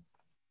elbow,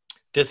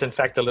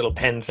 disinfect the little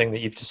pen thing that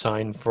you have to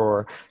sign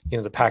for,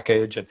 the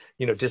package, and,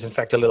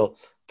 disinfect the little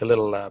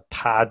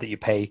pad that you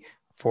pay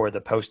for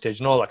the postage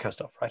and all that kind of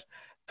stuff, right?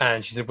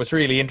 And she said, what's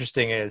really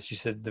interesting is, she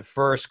said, the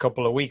first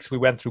couple of weeks we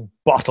went through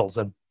bottles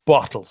and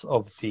bottles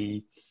of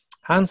the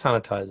hand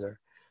sanitizer,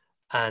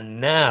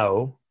 and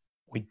now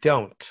we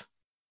don't.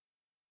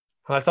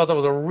 And I thought that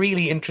was a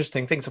really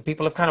interesting thing. So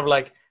people have kind of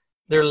like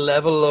their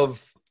level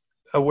of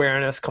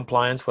awareness,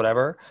 compliance,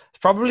 whatever.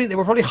 They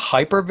were probably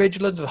hyper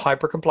vigilant and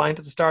hyper compliant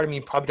at the start. I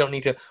mean, you probably don't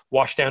need to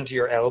wash down to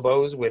your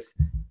elbows with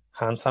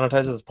hand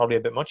sanitizer. That's probably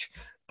a bit much.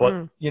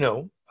 But,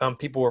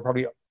 people were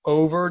probably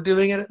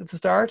overdoing it at the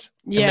start.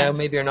 Yeah. And now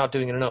maybe are not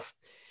doing it enough.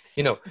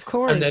 Of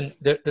course. And then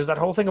there's that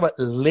whole thing about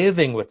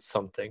living with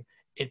something.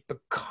 It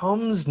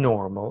becomes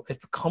normal.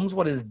 It becomes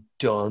what is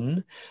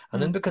done.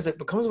 And then because it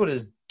becomes what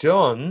is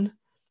done,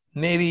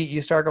 maybe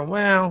you start going,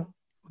 well,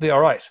 it'll be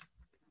all right.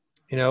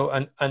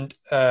 And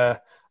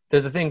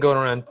there's a thing going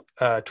around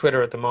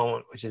Twitter at the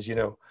moment, which is,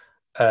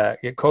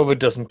 COVID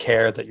doesn't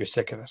care that you're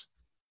sick of it.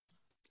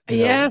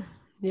 Yeah.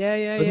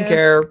 Doesn't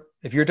care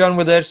if you're done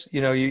with it.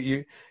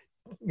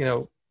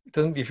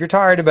 Doesn't. If you're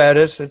tired about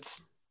it,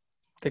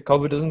 the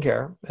COVID doesn't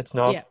care. It's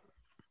not.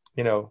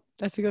 Yeah.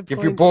 That's a good point.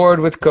 If you're bored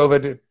with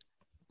COVID,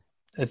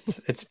 it's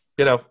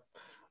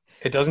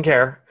it doesn't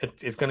care.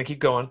 It's going to keep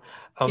going.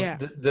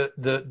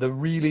 The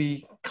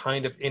really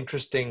kind of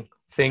interesting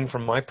thing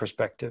from my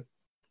perspective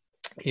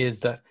is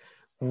that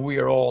we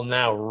are all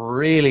now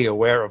really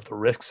aware of the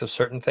risks of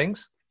certain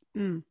things,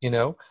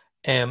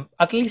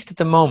 at least at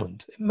the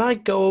moment. It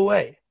might go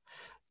away.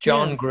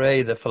 John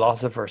Gray, the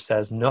philosopher,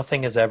 says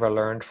nothing is ever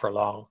learned for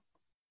long.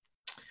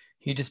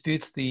 He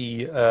disputes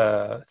the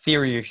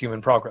theory of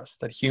human progress,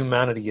 that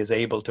humanity is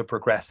able to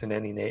progress in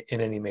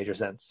any major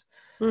sense.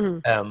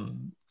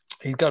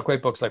 He's got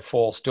great books like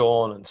False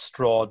Dawn and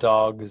Straw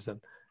Dogs, and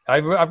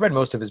I've read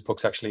most of his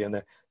books actually,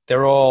 and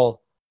they're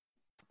all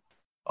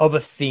of a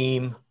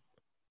theme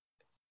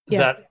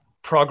that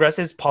progress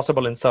is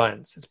possible in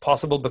science. It's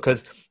possible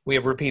because we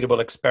have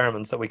repeatable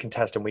experiments that we can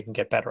test and we can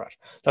get better at.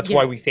 That's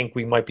why we think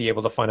we might be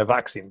able to find a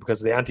vaccine,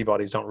 because the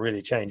antibodies don't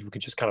really change. We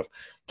can just kind of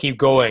keep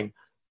going,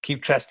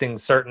 keep testing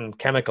certain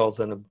chemicals,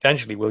 and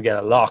eventually we'll get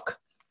a lock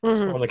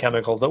on the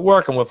chemicals that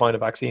work, and we'll find a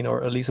vaccine,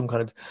 or at least some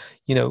kind of,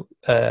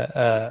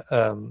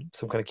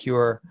 some kind of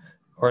cure,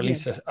 or at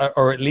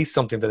least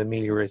something that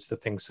ameliorates the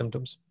thing's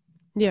symptoms.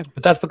 Yeah.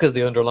 But that's because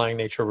the underlying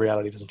nature of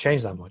reality doesn't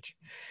change that much.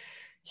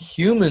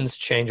 humans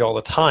change all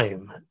the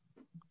time.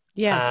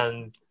 Yes.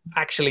 And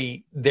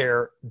actually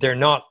they're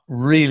not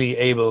really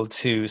able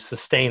to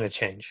sustain a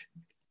change.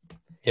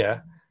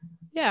 Yeah.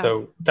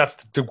 So that's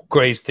the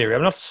Gray's theory.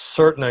 I'm not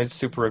certain I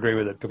super agree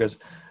with it, because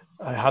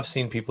I have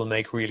seen people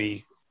make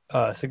really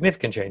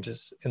significant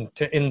changes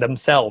in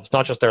themselves,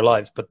 not just their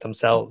lives, but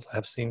themselves. I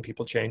have seen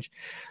people change.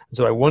 And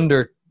so I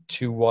wonder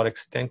to what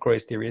extent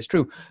Gray's theory is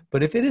true.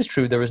 But if it is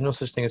true, there is no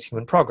such thing as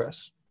human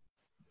progress.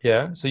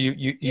 Yeah. So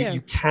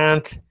you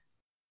can't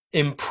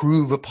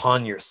improve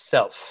upon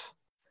yourself,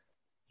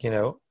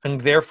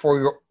 and therefore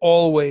you're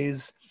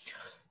always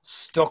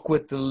stuck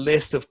with the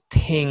list of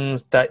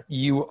things that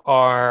you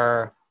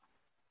are,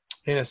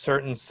 in a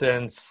certain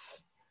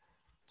sense,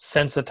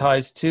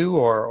 sensitized to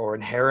or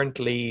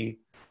inherently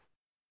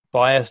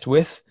biased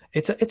with.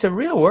 It's a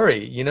real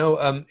worry,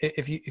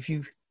 if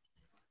you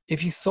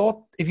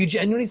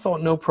genuinely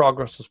thought no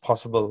progress was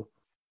possible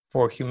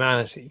for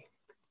humanity,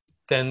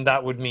 then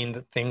that would mean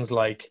that things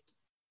like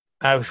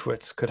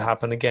Auschwitz could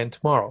happen again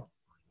tomorrow,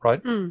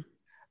 right?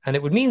 And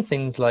it would mean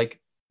things like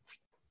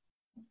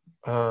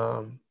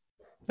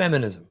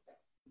feminism.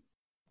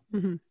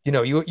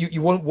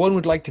 One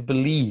would like to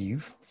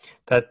believe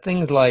that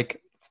things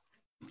like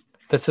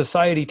that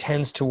society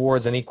tends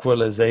towards an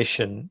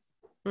equalization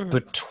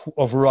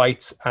of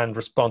rights and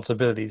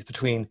responsibilities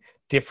between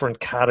different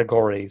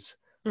categories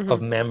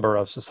of member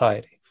of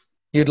society.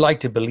 You'd like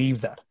to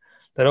believe that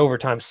over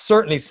time,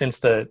 certainly since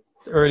the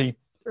late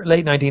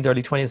 19th,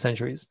 early 20th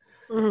centuries,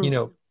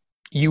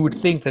 you would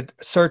think that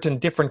certain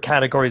different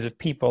categories of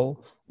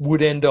people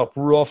would end up,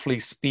 roughly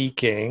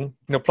speaking,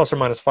 plus or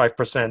minus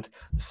 5%,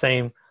 the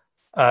same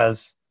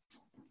as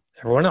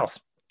everyone else.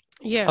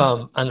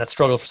 Yeah. And that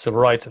struggle for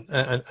civil rights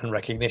and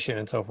recognition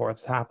and so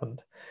forth has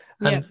happened.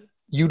 And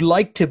you'd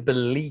like to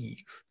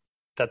believe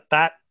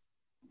that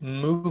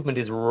movement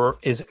is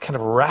kind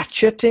of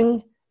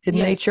ratcheting in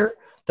nature,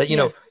 that,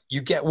 you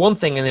get one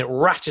thing and it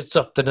ratchets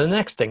up to the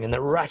next thing, and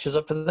it ratchets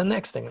up to the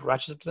next thing, it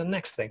ratchets up to the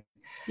next thing.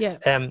 Yeah.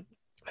 And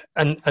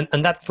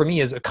that for me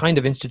is a kind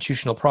of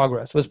institutional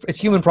progress. It's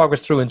human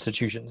progress through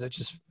institutions,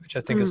 which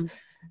I think is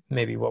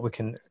maybe what we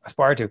can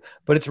aspire to.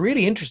 But it's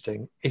really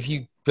interesting. If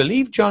you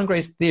believe John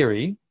Gray's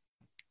theory,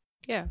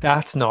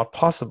 that's not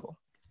possible.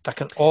 That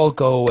can all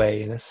go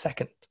away in a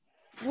second.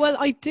 Well,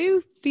 I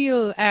do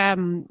feel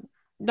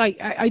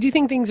I do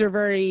think things are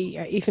very,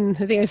 even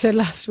the thing I said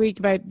last week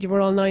about you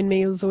were all 9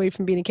 meals away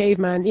from being a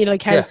caveman,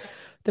 like how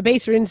the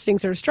baser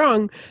instincts are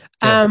strong.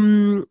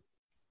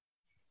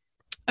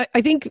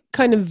 I think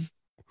kind of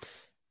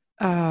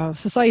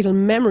societal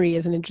memory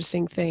is an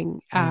interesting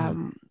thing.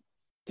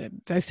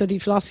 I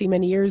studied philosophy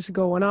many years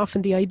ago, and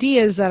often the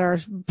ideas that are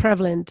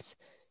prevalent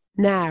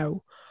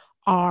now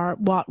are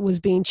what was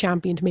being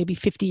championed maybe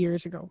 50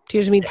 years ago. Do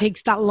you know what I mean? It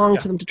takes that long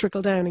for them to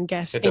trickle down and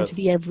get into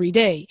the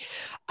everyday.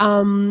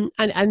 And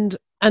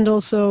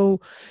also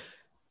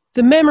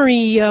the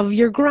memory of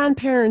your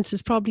grandparents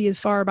is probably as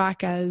far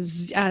back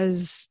as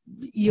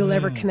you'll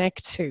ever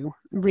connect to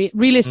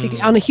realistically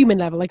on a human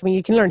level. Like, I mean,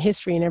 you can learn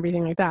history and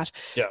everything like that.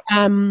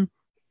 And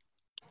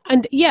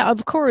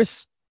of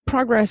course,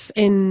 progress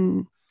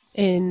in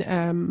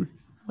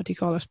what do you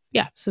call it?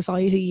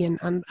 Society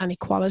and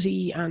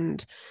equality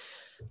and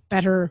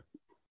better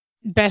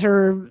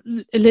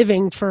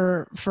living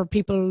for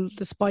people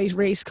despite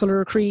race,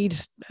 color, creed,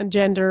 and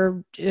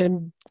gender,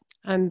 and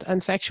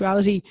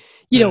sexuality.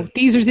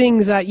 These are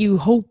things that you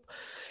hope,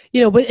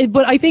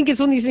 but I think it's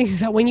one of these things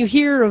that when you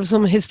hear of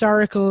some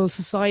historical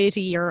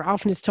society, or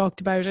often it's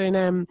talked about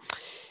in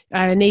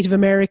Native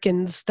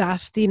Americans,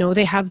 that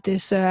they have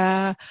this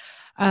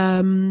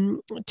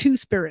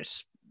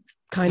two-spirit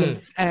kind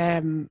of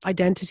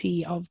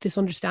identity of this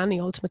understanding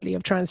ultimately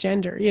of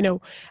transgender,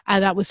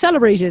 and that was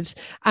celebrated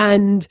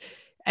and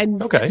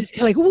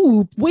like,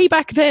 ooh, way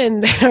back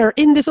then, or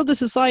in this other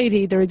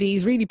society, there are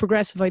these really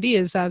progressive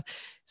ideas that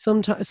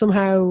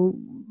somehow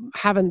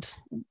haven't,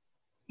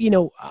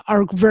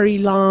 are very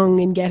long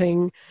in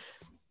getting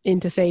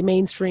into, say,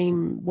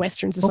 mainstream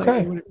Western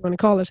society, whatever you want to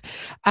call it,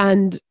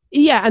 and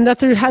that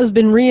there has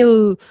been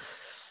real,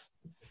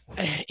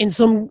 in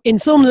some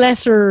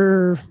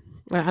lesser.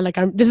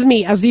 This is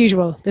me as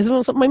usual. This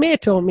is something my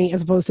mate told me,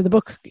 as opposed to the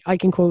book I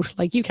can quote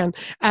like you can.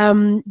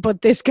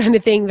 But this kind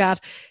of thing that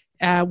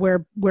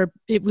where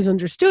it was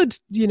understood,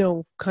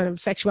 kind of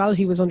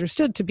sexuality was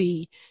understood to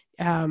be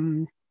a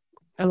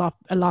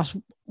lot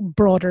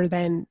broader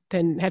than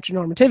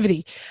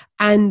heteronormativity,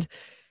 and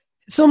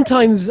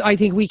sometimes I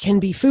think we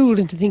can be fooled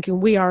into thinking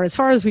we are as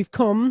far as we've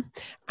come,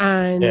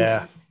 and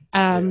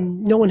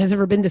no one has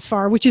ever been this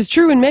far, which is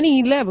true in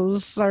many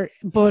levels,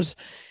 but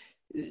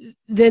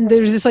then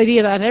there's this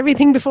idea that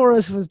everything before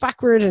us was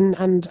backward, and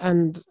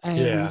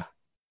the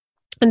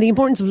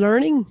importance of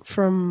learning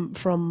from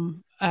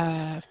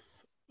the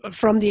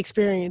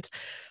experience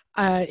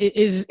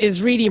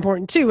is really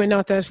important too, and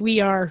not that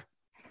we are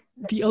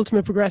the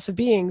ultimate progressive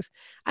beings.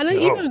 And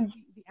even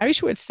the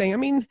Auschwitz thing, I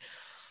mean,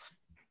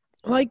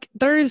 like,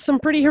 there's some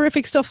pretty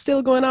horrific stuff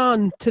still going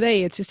on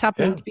today. It's just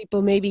happening to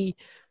people maybe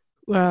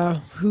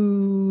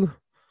who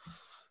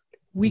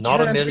we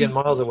Not a can't million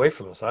miles away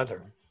from us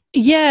either.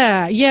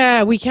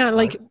 yeah, we can't,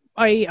 Right.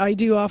 like, I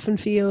do often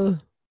feel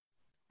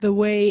the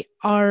way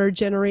our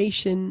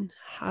generation,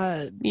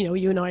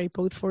 you and I are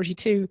both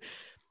 42,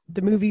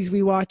 the movies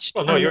we watched,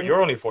 Well, no, and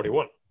you're only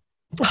 41.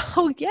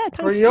 oh yeah,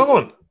 You're a thanks. young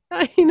one.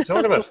 I Talking know.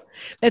 about.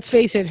 Let's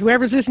face it,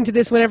 whoever's listening to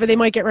this, whenever they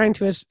might get around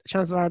to it,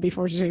 chances are I'll be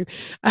 42.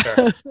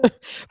 Fair. But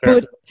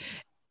Fair.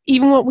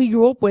 even what we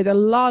grew up with, a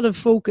lot of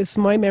focus,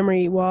 my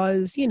memory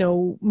was,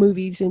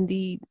 movies in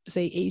the,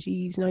 say,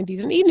 80s,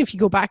 90s. And even if you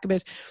go back a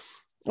bit,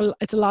 well,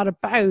 it's a lot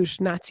about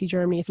Nazi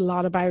Germany. It's a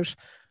lot about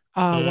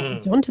what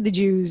was done to the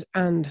Jews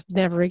and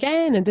never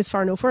again, and this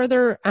far, no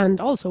further. And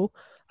also,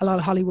 a lot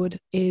of Hollywood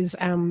is,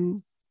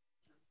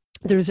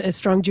 there's a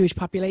strong Jewish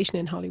population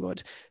in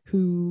Hollywood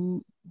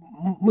who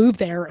moved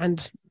there,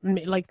 and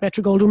like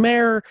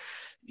Metro-Goldwyn-Mayer,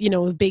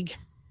 a big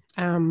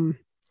kind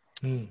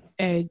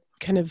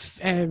of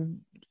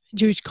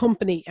Jewish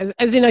company,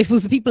 as in, I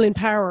suppose, the people in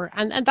power,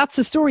 and that's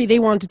the story they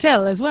want to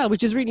tell as well,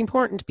 which is really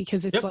important,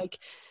 because it's like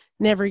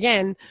never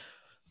again.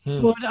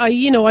 But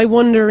I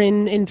wonder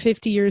in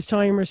 50 years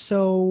time or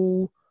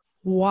so,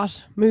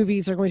 what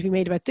movies are going to be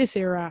made about this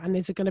era, and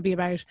is it going to be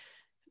about,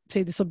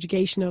 say, the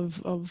subjugation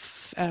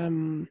of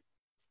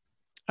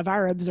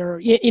Arabs,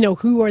 or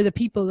who are the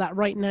people that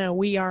right now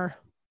we are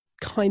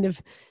kind of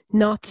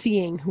not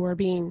seeing, who are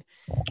being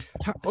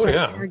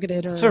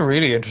targeted? That's a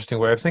really interesting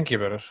way of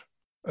thinking about it.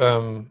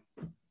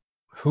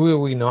 Who are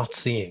we not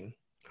seeing?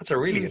 That's a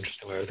really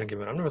interesting way of thinking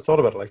about it. I've never thought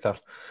about it like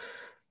that.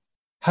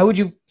 How would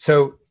you?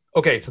 So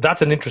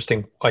that's an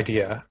interesting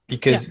idea,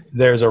 because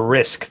there's a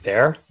risk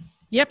there.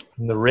 Yep.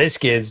 And the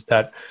risk is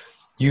that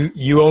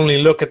you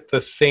only look at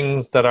the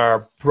things that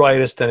are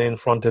brightest and in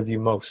front of you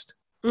most.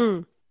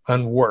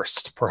 And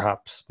worst,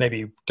 perhaps,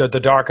 maybe the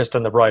darkest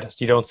and the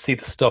brightest. You don't see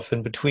the stuff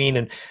in between,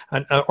 and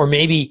or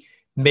maybe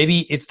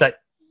it's that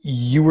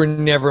you were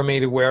never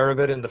made aware of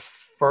it in the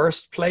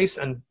first place,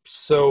 and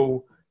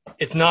so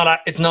and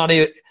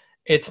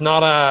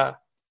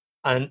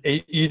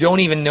you don't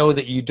even know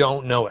that you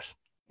don't know it.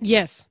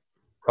 Yes.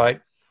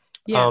 Right.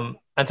 Yeah.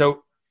 And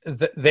so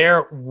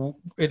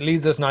it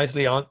leads us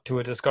nicely on to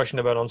a discussion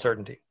about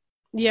uncertainty.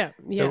 Yeah.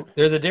 So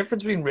there's a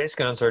difference between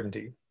risk and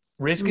uncertainty.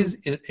 Risk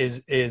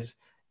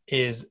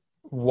is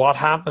what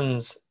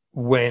happens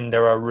when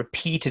there are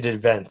repeated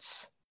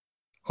events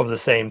of the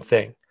same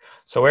thing.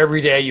 So every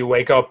day you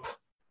wake up,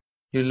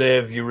 you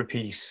live, you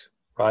repeat,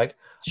 right?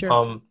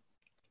 Sure.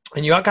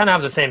 And you kind of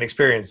have the same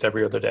experience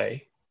every other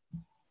day.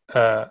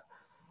 Or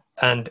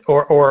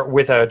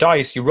with a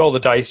dice, you roll the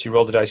dice,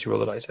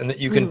 and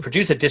you can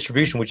produce a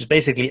distribution, which is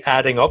basically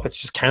adding up. It's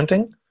just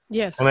counting.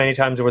 Yes. How many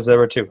times was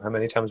there 2? How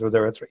many times was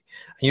there 3?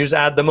 And you just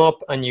add them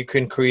up, and you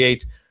can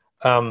create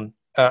a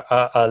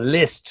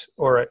list,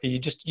 or you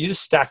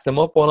just stack them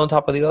up one on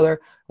top of the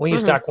other. When you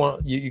stack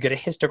one, you get a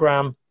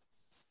histogram,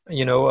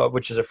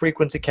 which is a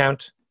frequency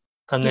count,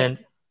 and then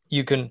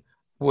you can,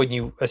 when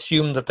you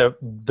assume that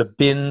the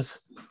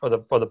bins or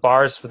the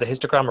bars for the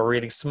histogram are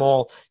really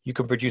small, you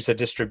can produce a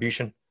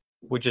distribution,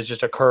 which is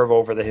just a curve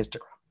over the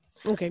histogram.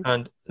 Okay.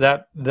 And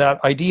that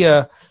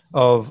idea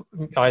of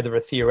either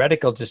a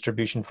theoretical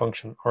distribution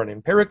function or an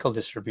empirical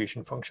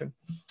distribution function,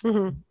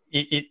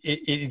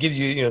 it gives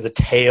you, the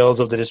tails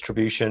of the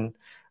distribution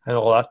and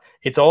all that.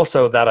 It's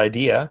also that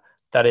idea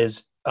that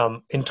is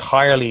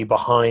entirely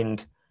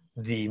behind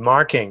the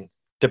marking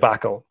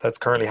debacle that's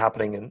currently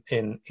happening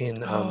in the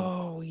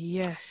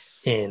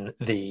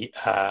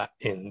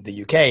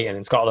UK and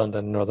in Scotland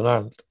and Northern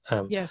Ireland.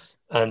 Yes.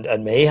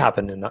 And may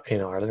happen in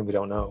Ireland. We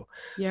don't know.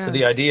 Yeah. So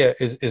the idea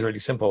is really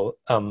simple.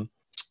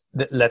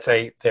 Let's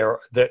say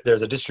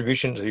there's a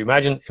distribution. So you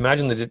imagine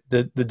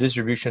the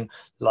distribution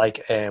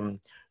like a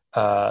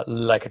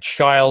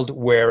child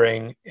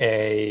wearing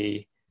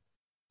a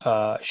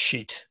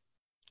sheet.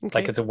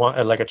 Okay.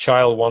 Like a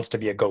child wants to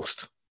be a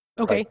ghost.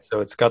 Okay. Right?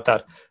 So it's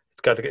kind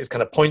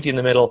of pointy in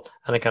the middle,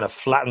 and it kind of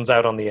flattens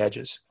out on the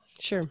edges.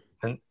 Sure.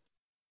 And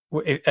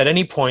at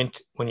any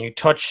point when you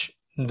touch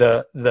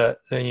the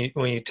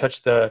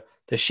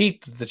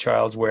sheet that the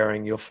child's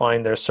wearing, you'll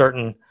find there are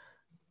certain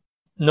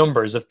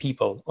numbers of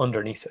people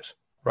underneath it,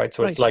 right?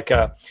 So it's like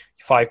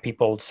 5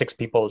 people, 6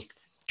 people,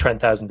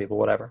 10,000 people,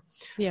 whatever.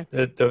 Yeah.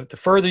 The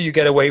further you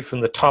get away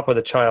from the top of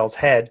the child's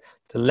head,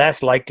 the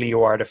less likely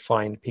you are to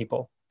find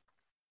people.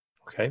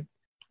 Okay.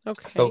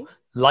 So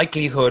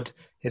likelihood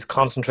is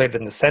concentrated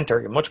in the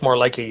center. You're much more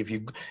likely if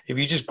you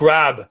just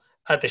grab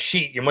at the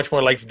sheet, you're much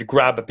more likely to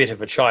grab a bit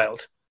of a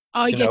child.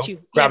 I get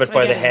you. Grab it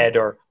by the head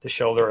or the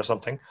shoulder or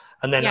something.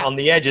 And then on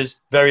the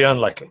edges, very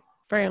unlikely.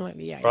 Very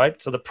unlikely, yeah.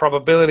 Right? So the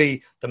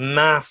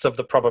mass of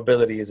the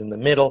probability is in the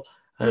middle,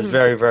 and it's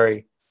very,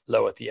 very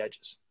low at the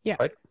edges. Yeah.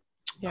 Right?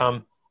 Yeah.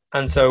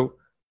 And so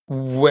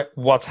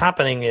what's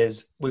happening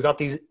is we got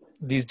these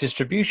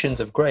distributions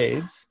of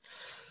grades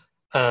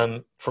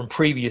from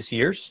previous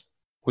years,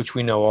 which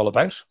we know all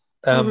about.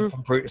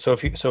 So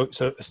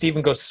so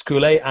Stephen goes to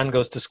school A and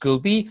goes to school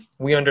B,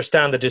 we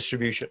understand the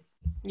distribution.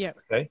 Yeah.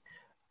 Okay.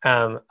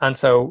 And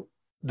so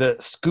the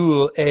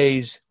school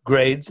A's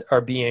grades are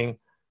being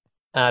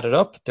added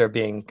up. They're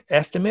being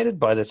estimated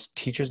by the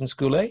teachers in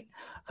school A,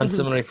 and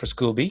similarly for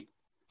school B.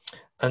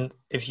 And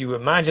if you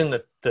imagine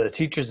that the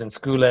teachers in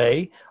school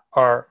A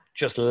are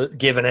just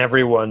giving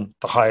everyone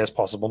the highest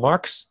possible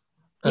marks,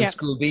 and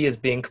school B is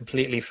being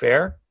completely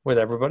fair with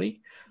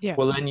everybody,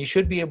 well, then you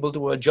should be able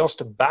to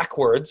adjust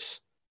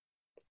backwards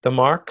the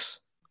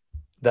marks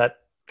that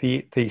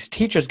these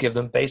teachers give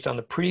them based on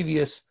the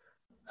previous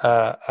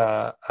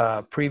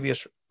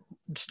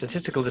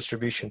statistical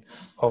distribution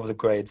of the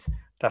grades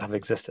that have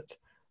existed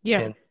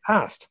in the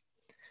past.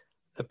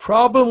 The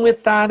problem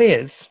with that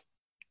is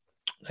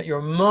that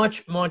you're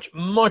much, much,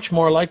 much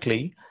more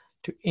likely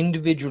to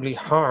individually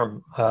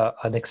harm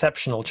an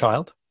exceptional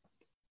child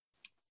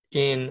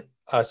in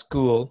a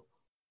school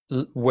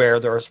where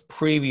there's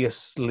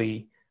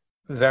previously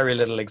very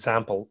little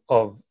example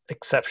of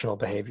exceptional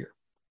behavior.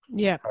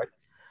 Yeah. Right?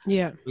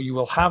 Yeah. You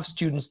will have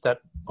students that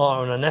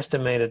on an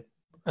estimated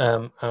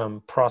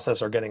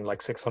process are getting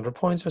like 600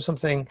 points or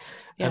something.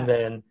 And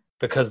then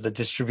because the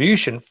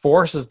distribution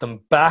forces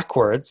them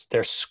backwards,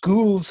 their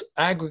school's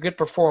aggregate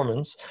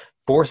performance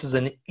forces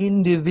an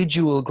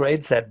individual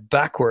grade set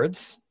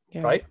backwards,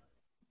 right?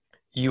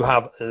 You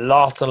have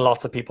lots and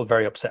lots of people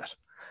very upset.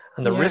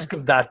 And the risk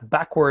of that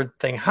backward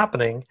thing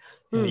happening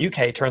in the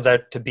UK turns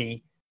out to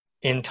be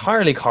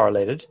entirely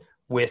correlated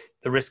with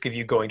the risk of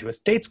you going to a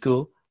state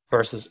school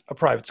versus a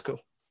private school.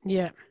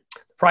 Yeah.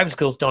 Private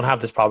schools don't have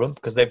this problem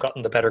because they've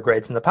gotten the better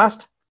grades in the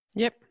past.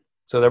 Yep.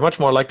 So they're much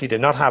more likely to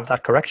not have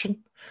that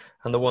correction.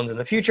 And the ones in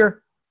the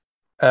future,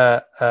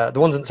 the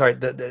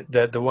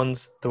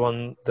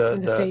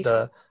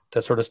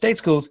sort of state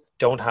schools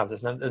don't have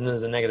this, and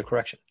there's a negative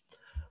correction.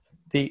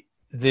 The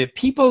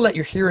people that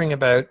you're hearing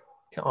about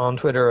on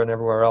Twitter and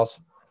everywhere else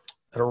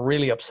that are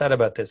really upset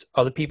about this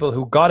are the people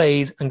who got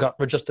A's and got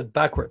adjusted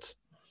backwards.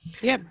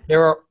 Yep.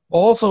 There are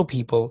also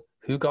people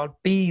who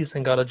got B's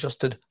and got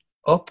adjusted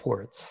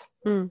upwards.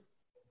 You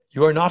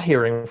are not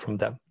hearing from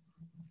them.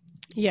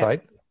 Yeah.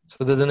 Right?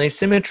 So there's an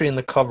asymmetry in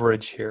the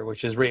coverage here,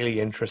 which is really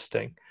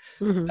interesting.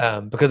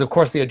 Because, of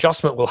course, the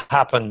adjustment will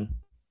happen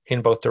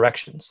in both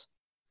directions.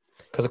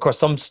 Because, of course,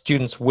 some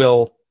students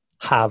will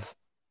have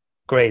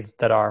grades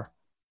that are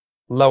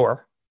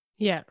lower.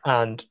 Yeah.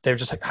 And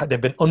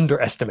they've been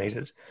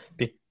underestimated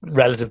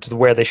relative to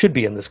where they should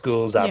be in the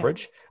school's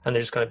average. And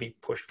they're just going to be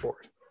pushed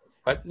forward.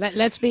 Right?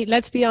 Let's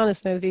be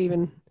honest now,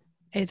 Stephen.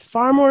 It's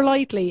far more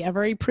likely a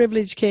very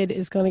privileged kid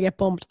is going to get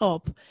bumped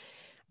up,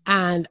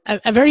 and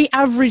a very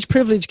average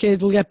privileged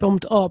kid will get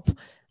bumped up,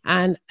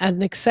 and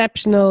an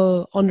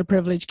exceptional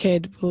underprivileged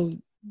kid will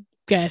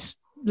get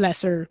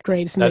lesser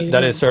grades.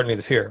 That is certainly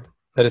the fear.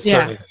 That is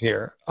certainly the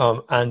fear.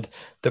 And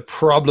the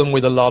problem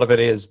with a lot of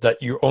it is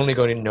that you're only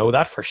going to know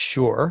that for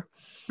sure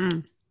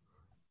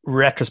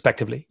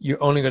retrospectively.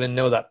 You're only going to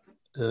know that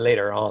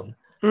later on.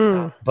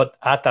 But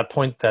at that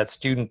point, that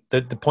student,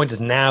 the point is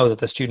now that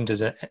the student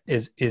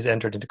is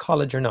entered into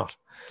college or not.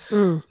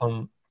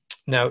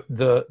 Now,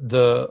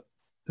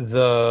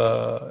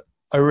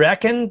 I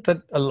reckon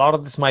that a lot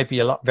of this might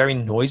be very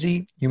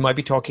noisy. You might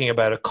be talking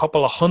about a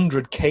couple of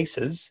hundred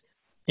cases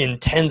in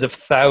tens of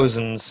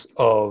thousands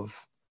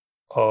of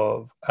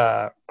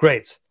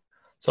grades.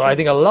 So I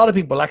think a lot of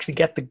people actually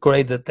get the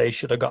grade that they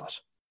should have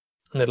got,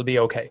 and it'll be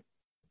okay.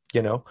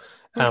 You know.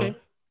 Okay.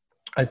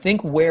 I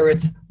think where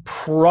it's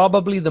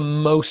probably the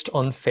most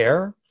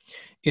unfair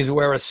is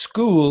where a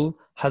school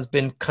has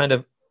been kind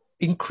of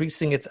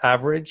increasing its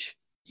average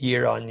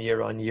year on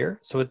year on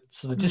year. So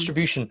the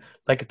distribution,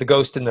 like the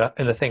ghost in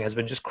the thing, has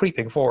been just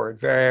creeping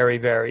forward very,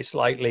 very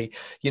slightly,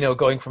 you know,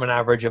 going from an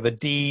average of a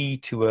D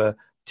to a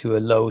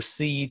low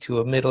C to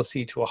a middle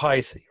C to a high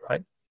C,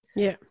 right?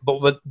 Yeah.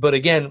 But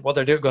again, what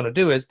they're going to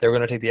do is they're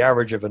going to take the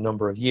average of a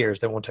number of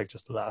years. They won't take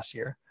just the last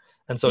year.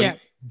 And so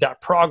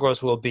that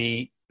progress will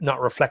be not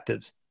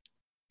reflected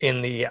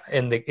in the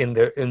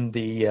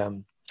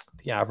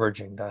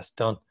averaging that's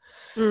done.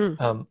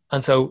 And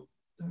so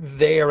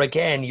there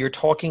again, you're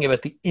talking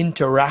about the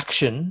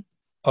interaction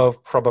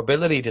of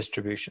probability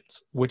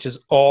distributions, which is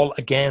all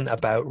again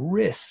about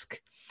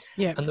risk.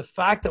 Yeah. And the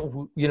fact that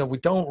we're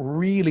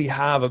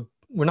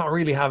not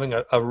really having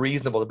a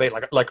reasonable debate,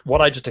 like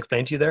what I just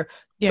explained to you there,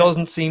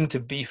 doesn't seem to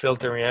be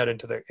filtering out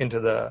into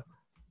the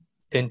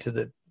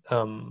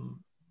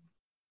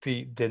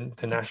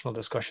national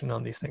discussion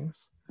on these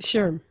things.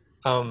 Sure.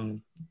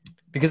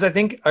 Because I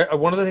think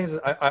one of the things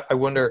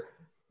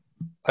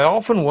I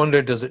often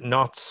wonder, does it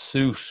not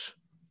suit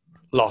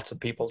lots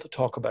of people to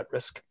talk about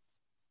risk?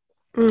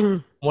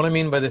 What I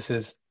mean by this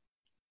is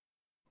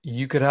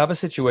you could have a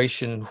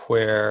situation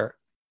where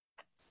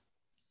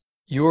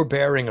you're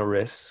bearing a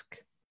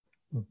risk,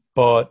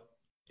 but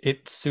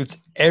it suits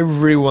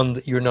everyone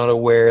that you're not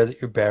aware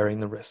that you're bearing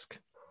the risk.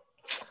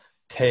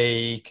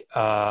 Take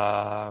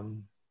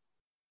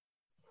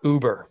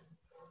Uber.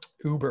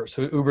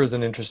 So Uber is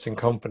an interesting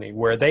company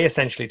where they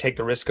essentially take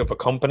the risk of a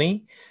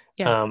company,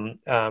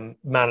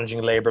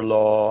 managing labor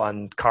law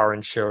and car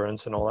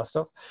insurance and all that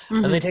stuff.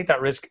 And they take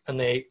that risk and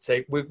they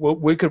say,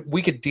 we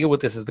could deal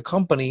with this as the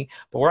company,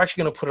 but we're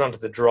actually going to put it onto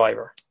the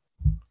driver.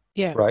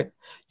 Yeah. right?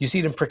 You see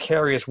it in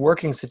precarious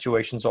working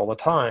situations all the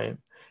time,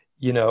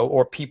 you know,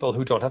 or people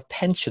who don't have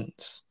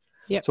pensions.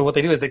 Yeah. So what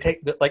they do is they take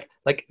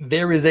like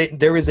there is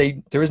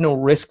no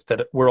risk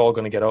that we're all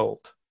going to get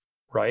old,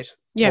 right?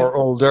 Yeah. Or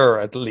older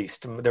at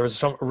least. There is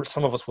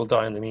some of us will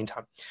die in the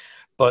meantime.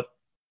 But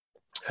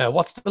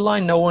what's the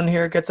line? No one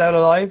here gets out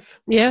alive.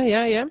 Yeah.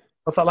 Yeah. Yeah.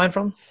 What's that line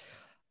from?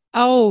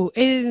 Oh,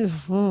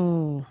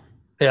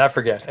 Yeah, I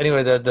forget.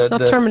 Anyway, it's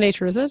not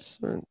Terminator, is it?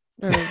 Or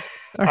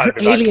I'll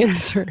be back.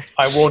 Aliens? Or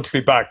I won't be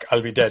back.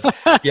 I'll be dead.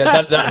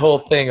 Yeah, that whole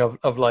thing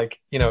of like,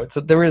 you know, so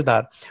there is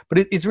that, but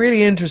it's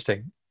really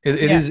interesting. It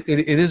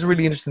is a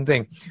really interesting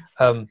thing.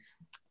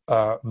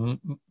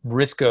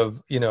 Risk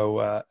of, you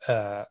know,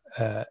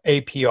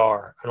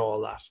 APR and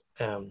all that,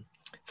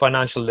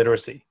 financial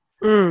literacy.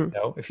 You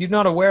know, if you're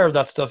not aware of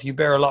that stuff, you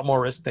bear a lot more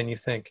risk than you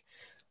think.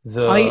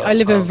 I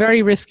live a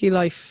very risky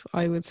life,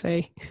 I would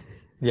say.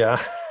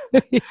 Yeah.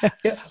 Yes.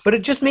 Yeah, but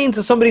it just means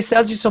that somebody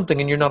sells you something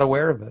and you're not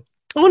aware of it.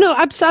 Oh no,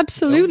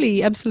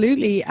 absolutely,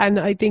 absolutely, and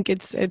I think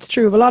it's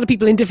true of a lot of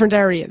people in different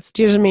areas.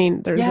 Do you know what I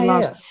mean? There's a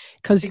lot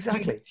because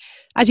exactly.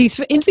 Actually, it's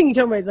interesting you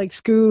talk about like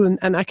school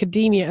and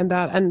academia and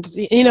that, and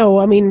you know,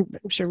 I mean,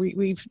 I'm sure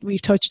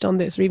we've touched on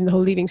this, or even the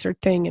whole Leaving Cert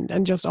thing,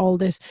 and just all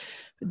this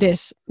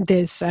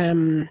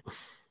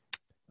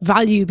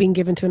value being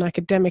given to an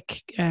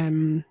academic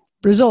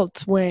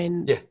result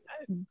when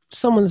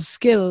someone's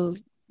skill,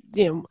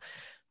 you know,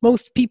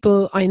 most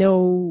people I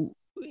know,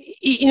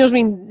 you know what I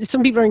mean,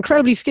 some people are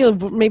incredibly skilled,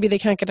 but maybe they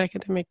can't get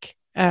academic,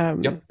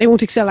 they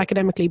won't excel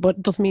academically, but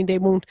it doesn't mean they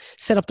won't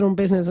set up their own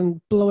business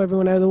and blow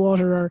everyone out of the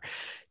water, or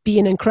be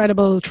an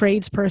incredible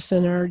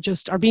tradesperson, or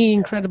be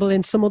incredible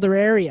in some other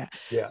area.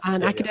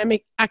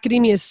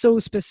 Academia is so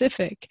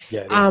specific.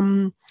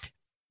 And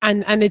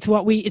it's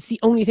the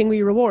only thing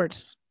we reward.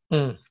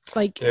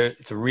 Like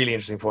it's a really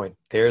interesting point.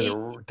 There's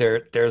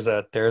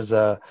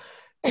a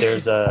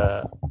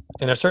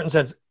in a certain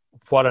sense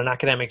what an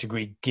academic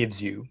degree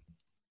gives you.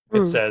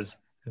 It says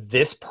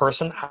this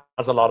person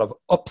has a lot of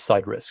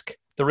upside risk.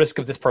 The risk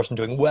of this person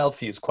doing well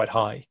for you is quite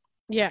high.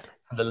 Yeah.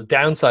 And the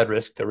downside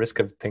risk, the risk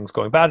of things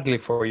going badly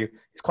for you,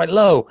 is quite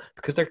low,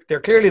 because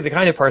they're clearly the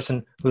kind of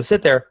person who'll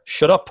sit there,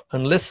 shut up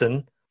and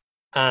listen,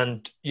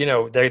 and you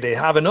know they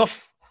have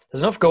enough.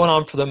 There's enough going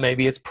on for them.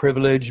 Maybe it's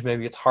privilege,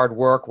 maybe it's hard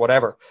work,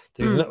 whatever.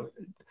 A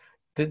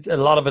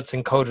lot of it's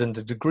encoded in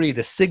the degree.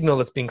 The signal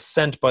that's being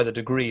sent by the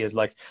degree is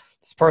like,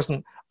 this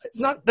person,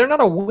 they're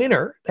not a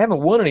winner. They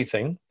haven't won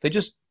anything. They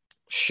just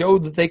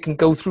showed that they can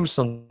go through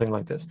something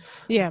like this.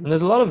 Yeah. And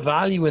there's a lot of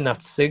value in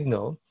that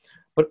signal,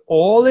 but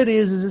all it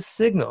is a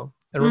signal.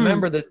 And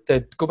remember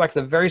that go back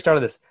to the very start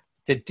of this,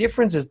 the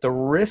difference is the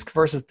risk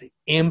versus the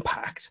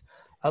impact.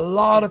 A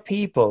lot of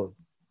people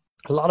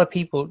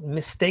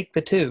mistake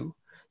the two.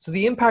 So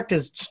the impact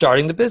is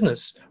starting the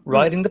business,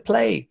 writing the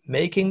play,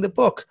 making the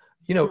book,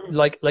 you know,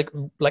 like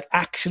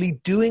actually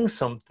doing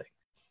something.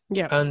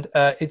 Yeah. And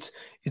it's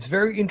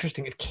very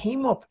interesting. It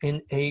came up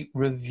in a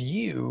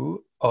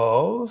review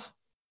of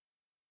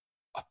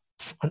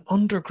an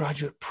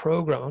undergraduate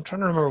program. I'm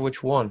trying to remember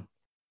which one.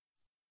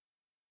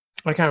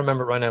 I can't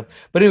remember it right now.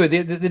 But anyway,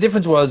 the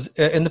difference was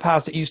in the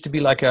past, it used to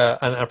be like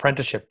an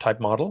apprenticeship type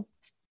model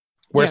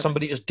where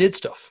somebody just did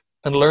stuff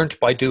and learned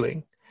by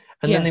doing.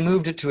 And then they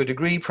moved it to a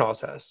degree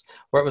process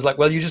where it was like,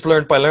 well, you just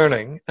learned by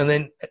learning. And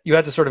then you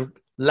had to sort of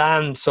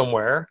land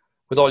somewhere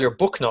with all your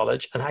book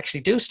knowledge and actually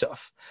do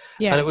stuff.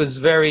 Yeah. And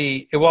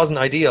it wasn't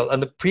ideal.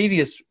 And the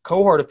previous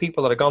cohort of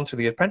people that had gone through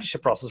the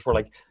apprenticeship process were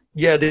like,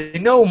 yeah, they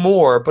know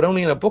more, but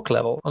only in a book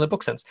level, on a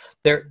book sense.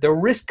 The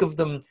risk of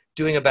them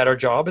doing a better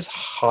job is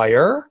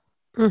higher,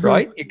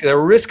 right? The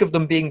risk of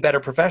them being better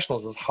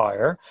professionals is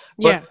higher,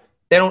 but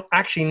they don't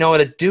actually know how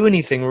to do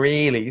anything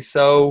really.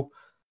 So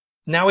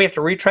now we have to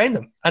retrain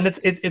them. And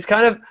it's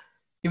kind of,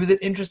 it was an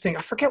interesting,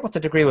 I forget what the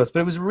degree was, but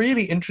it was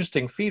really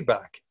interesting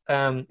feedback.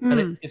 And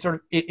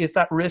it's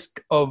that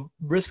risk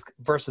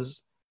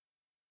versus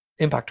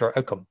impact or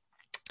outcome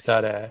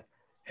that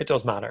it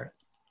does matter.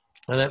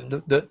 And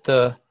then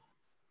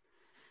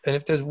and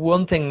if there's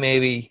one thing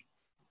maybe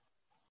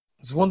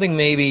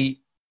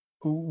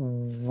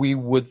we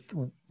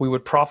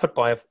would profit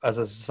by as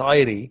a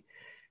society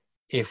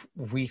if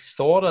we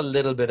thought a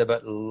little bit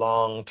about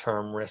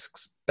long-term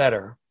risks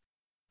better.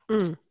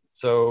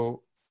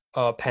 So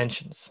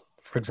pensions,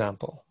 for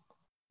example.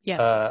 Yes.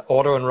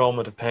 Auto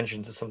enrollment of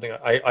pensions is something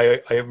I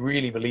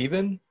really believe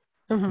in.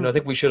 And I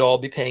think we should all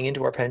be paying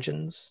into our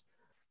pensions.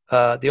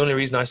 The only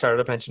reason I started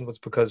a pension was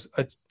because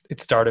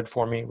it started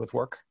for me with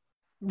work.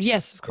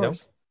 Yes, of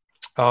course.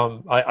 You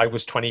know? I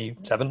was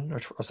 27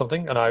 or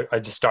something, and I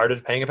just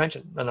started paying a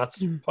pension, and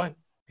that's fine.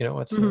 You know,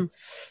 it's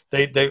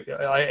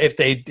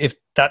if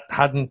that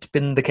hadn't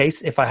been the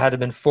case, if I had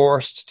been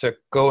forced to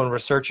go and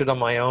research it on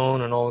my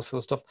own and all this sort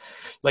of stuff,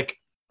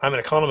 like I'm an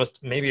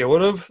economist, maybe I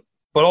would have,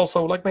 but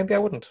also like maybe I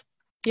wouldn't.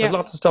 Yeah. There's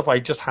lots of stuff I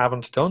just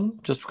haven't done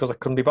just because I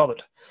couldn't be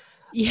bothered.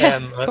 Yeah,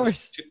 of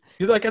course.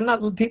 You're like, and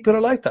not people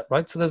are like that,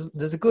 right? So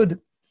there's a good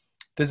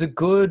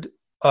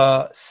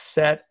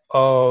set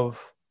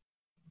of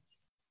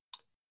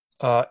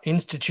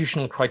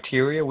institutional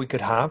criteria we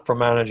could have for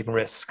managing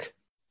risk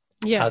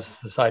Yeah. as a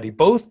society,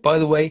 both, by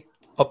the way,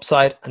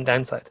 upside and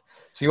downside.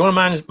 So you want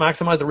to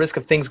maximize the risk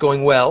of things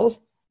going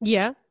well,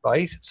 Yeah.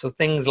 right? So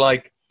things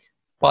like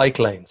bike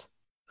lanes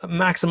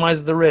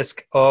maximize the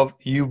risk of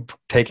you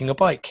taking a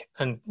bike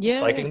and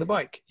cycling the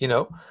bike.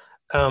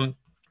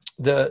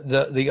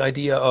 The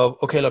idea of,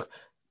 okay, look,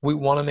 we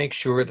want to make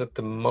sure that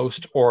the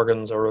most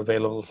organs are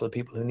available for the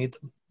people who need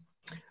them.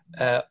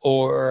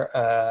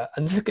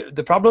 And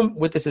the problem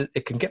with this is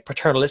it can get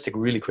paternalistic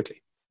really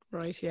quickly.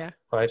 Right. Yeah.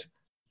 Right.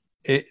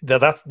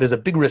 There's a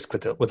big risk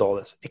with all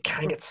this. It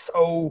can get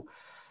so.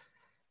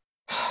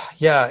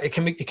 Yeah, it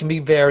can be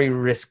very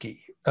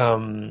risky.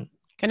 Kind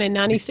of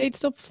nanny state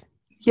stuff.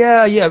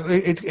 Yeah.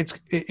 It's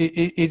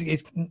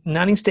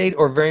nanny state,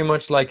 or very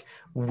much like,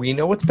 we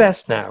know what's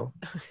best now,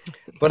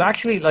 but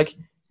actually, like,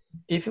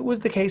 if it was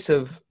the case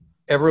of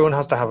everyone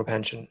has to have a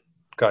pension,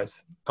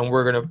 guys, and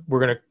we're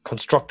gonna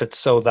construct it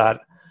so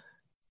that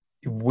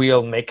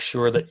we'll make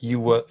sure that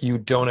you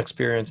don't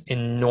experience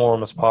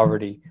enormous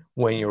poverty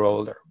when you're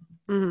older,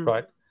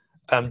 right?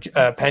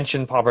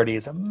 Pension poverty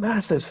is a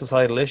massive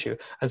societal issue,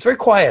 and it's very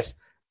quiet,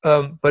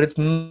 but it's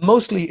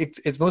mostly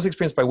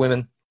experienced by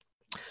women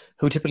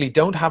who typically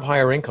don't have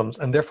higher incomes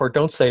and therefore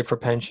don't save for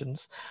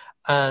pensions,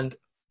 and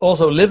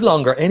also live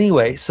longer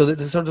anyway. So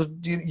that's sort of,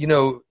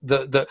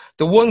 the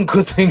one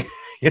good thing.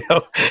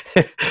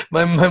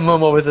 My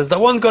mum always says the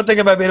one good thing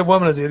about being a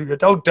woman is you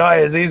don't die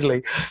as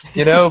easily,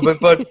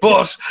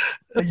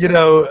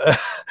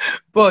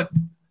 but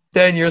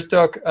then you're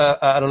stuck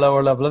at a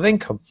lower level of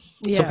income.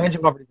 Yeah. So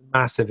pension poverty is a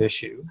massive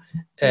issue,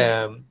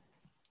 and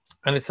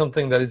it's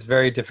something that is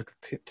very difficult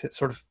to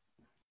sort of,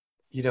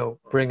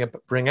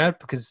 bring out,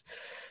 because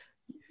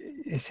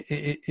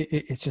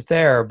it's just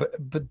there.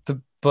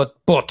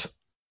 But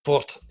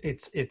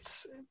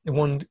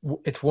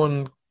it's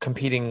one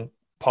competing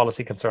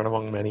policy concern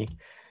among many.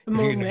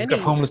 You've got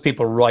homeless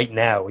people right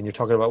now, and you're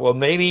talking about, well,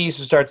 maybe you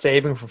should start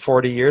saving for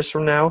 40 years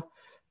from now.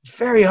 It's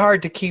very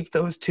hard to keep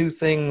those two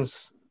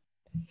things.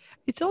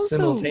 It's also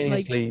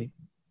simultaneously,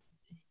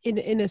 like,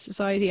 in a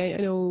society. I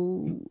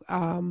know,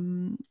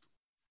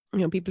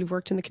 people who've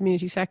worked in the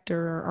community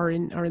sector or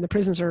in the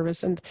prison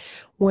service, and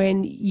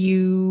when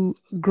you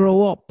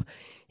grow up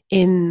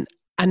in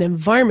an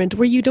environment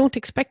where you don't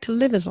expect to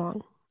live as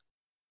long,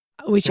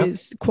 which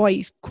is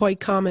quite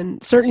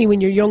common, certainly when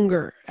you're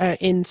younger,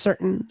 in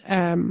certain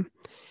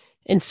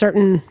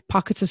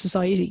pockets of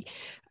society.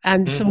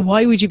 And so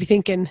why would you be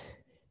thinking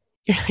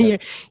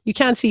you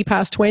can't see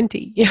past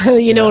 20? Why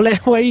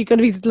are you going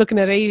to be looking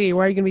at 80?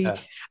 Why are you going to be?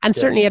 And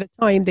certainly at a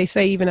time, they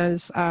say, even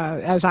as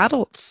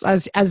adults,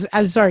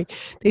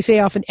 they say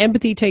often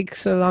empathy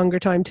takes a longer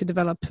time to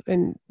develop,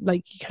 and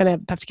like, you kind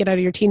of have to get out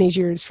of your teenage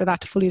years for that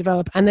to fully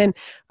develop. And then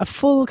a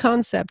full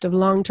concept of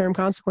long-term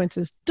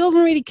consequences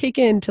doesn't really kick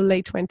in till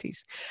late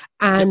 20s.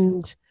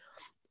 And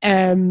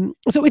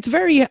so it's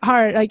very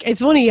hard. Like,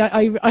 it's funny,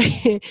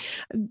 I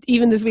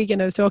even this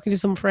weekend I was talking to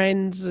some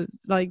friends,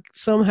 like,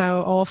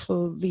 somehow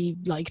awfully,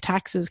 like,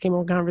 taxes came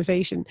up in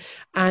conversation,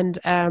 and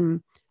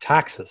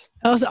taxes.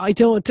 I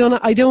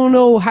don't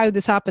know how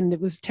this happened.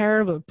 It was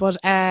terrible, but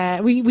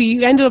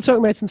we ended up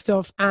talking about some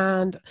stuff,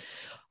 and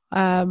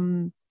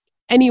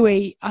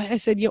anyway, I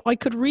said, I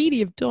could really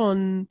have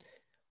done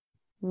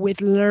with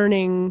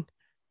learning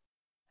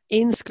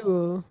in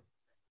school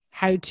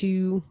how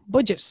to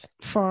budget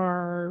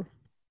for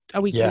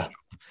a week,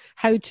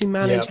 how to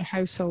manage a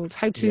household,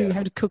 how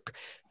to cook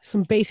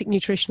some basic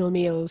nutritional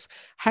meals,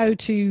 how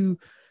to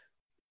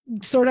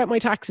sort out my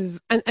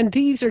taxes, and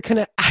these are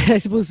kind of, I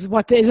suppose,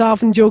 what is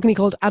often jokingly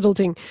called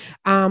adulting,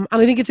 and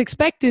I think it's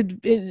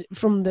expected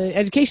from the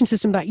education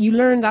system that you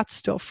learn that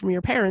stuff from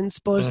your parents,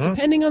 but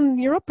depending on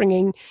your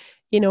upbringing,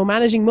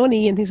 managing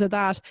money and things like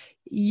that,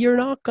 you're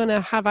not going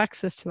to have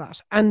access to that.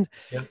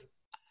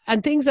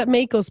 And things that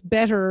make us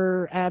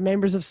better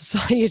members of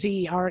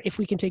society are if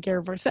we can take care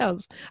of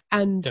ourselves.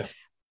 And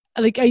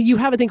like, you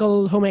have a thing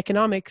called home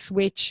economics,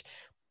 which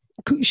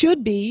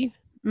should be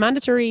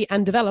mandatory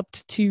and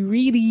developed to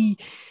really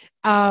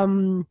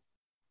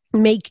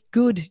make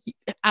good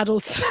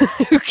adults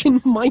who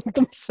can mind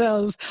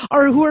themselves,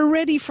 or who are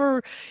ready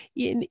for,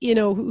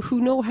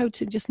 who know how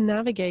to just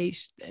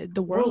navigate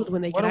the world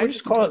when they get out. Why don't we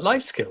just call it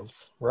life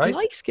skills, right?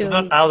 Life skills.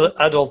 So not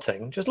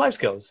adulting, just life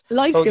skills.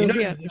 Life skills,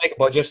 you make a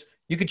budget.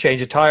 You could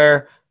change a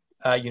tire,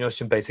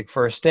 some basic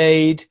first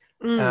aid.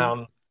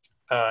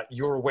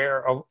 You're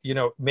aware of,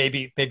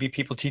 maybe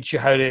people teach you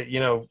how to,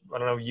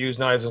 use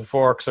knives and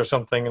forks or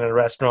something in a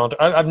restaurant.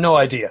 I have no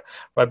idea,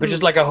 right? But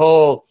just like a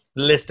whole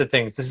list of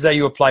things. This is how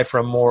you apply for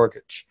a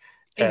mortgage.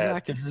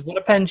 Exactly. This is what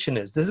a pension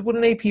is. This is what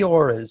an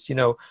APR is.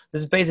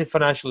 This is basic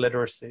financial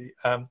literacy.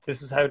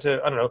 This is how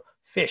to,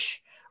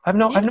 fish. I have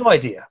no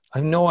idea. I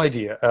have no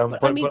idea.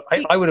 But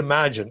I would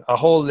imagine a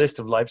whole list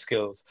of life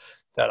skills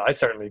that I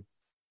certainly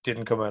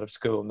didn't come out of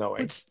school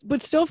knowing.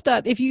 But stuff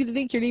that, if you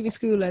think you're leaving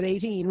school at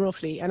 18,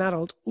 roughly, an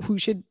adult who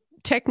should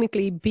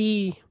technically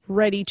be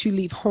ready to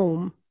leave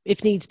home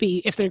if needs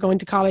be, if they're going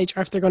to college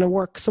or if they're going to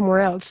work somewhere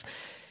else,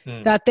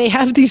 that they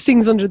have these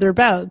things under their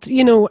belt,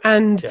 you know,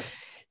 and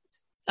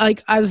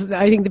like, as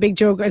I think the big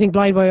joke, I think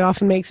Blind Boy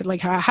often makes it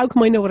like, how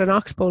come I know what an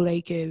oxbow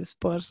lake is,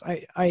 but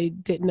I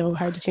didn't know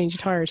how to change a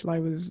tire till I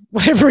was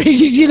whatever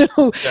age, you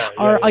know,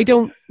 I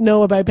don't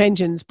know about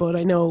pensions, but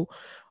I know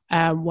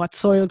what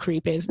soil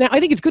creep is. Now, I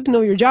think it's good to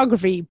know your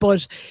geography,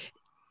 but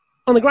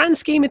on the grand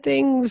scheme of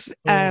things,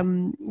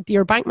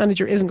 your bank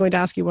manager isn't going to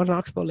ask you what an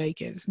oxbow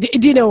lake is.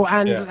 Do you know?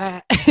 And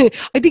I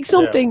think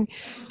something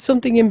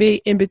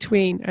in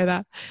between or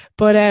that.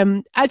 But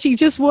actually,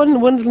 just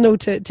one little note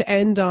to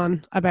end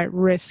on about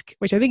risk,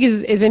 which I think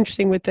is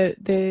interesting with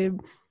the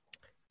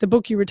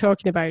book you were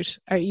talking about.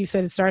 You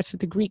said it starts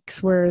with the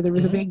Greeks, where there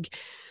was a big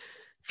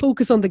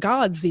focus on the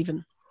gods,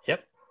 even.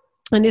 Yep.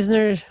 And is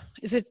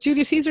it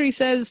Julius Caesar? He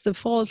says the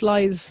fault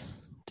lies,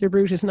 dear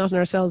Brutus, not in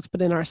ourselves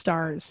but in our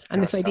stars,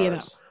 and this idea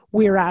that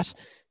we're at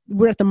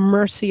the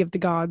mercy of the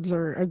gods,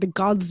 or the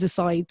gods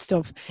decide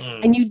stuff.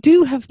 And you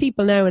do have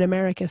people now in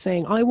America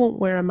saying, I won't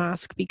wear a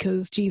mask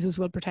because Jesus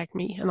will protect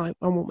me and I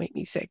won't make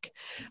me sick.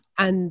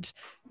 And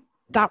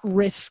that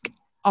risk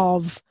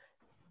of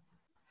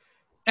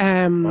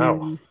have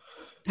you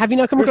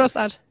not come across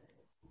that?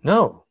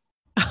 No.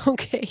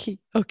 Okay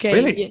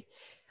Really? Yeah.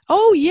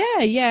 Oh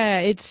yeah,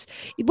 it's,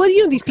 well,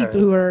 you know, these people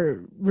who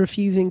are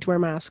refusing to wear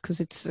masks because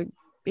it's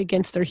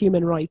against their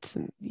human rights,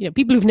 and you know,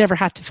 people who've never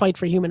had to fight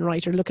for human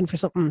right are looking for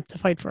something to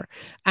fight for,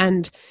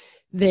 and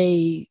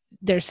they're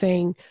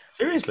saying,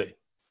 seriously,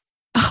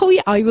 oh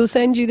yeah, I will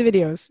send you the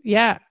videos.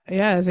 Yeah,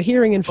 there's a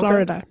hearing in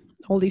Florida,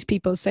 all these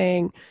people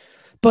saying,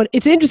 but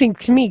it's interesting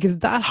to me because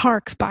that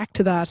harks back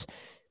to that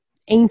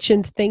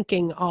ancient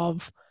thinking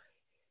of,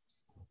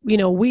 you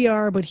know, we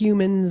are but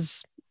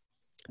humans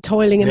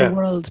toiling in the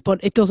world, but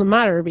it doesn't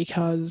matter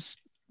because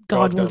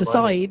God will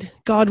decide.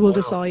 God will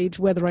decide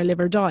whether I live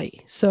or die.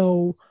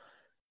 So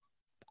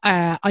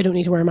I don't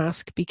need to wear a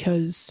mask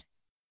because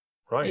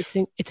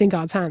it's in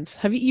God's hands.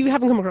 You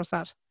haven't come across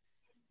that?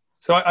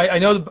 So I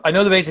know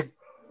the basic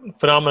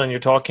phenomenon you're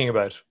talking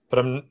about, but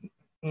I'm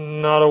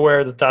not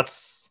aware that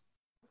that's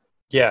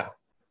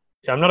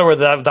I'm not aware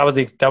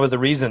that was the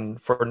reason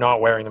for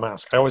not wearing the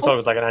mask. I always thought it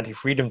was like an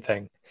anti-freedom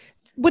thing.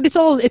 But it's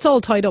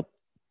all tied up.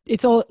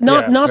 It's all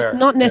not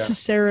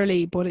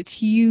necessarily, but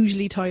it's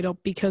usually tied up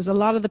because a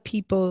lot of the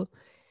people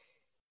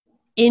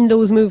in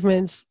those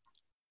movements,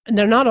 and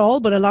they're not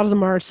all, but a lot of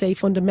them are, say,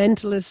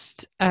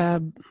 fundamentalist.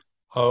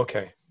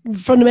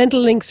 Fundamental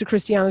links to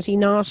Christianity,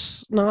 not.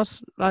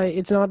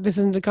 It's not. This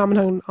isn't a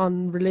comment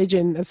on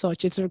religion as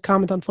such. It's a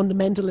comment on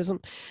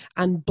fundamentalism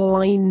and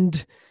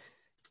blind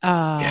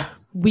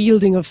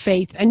wielding of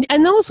faith, and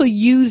also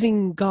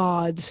using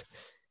God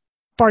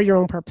for your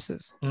own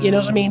purposes. You know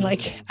what I mean?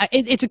 Like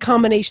it's a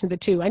combination of the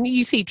two. And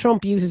you see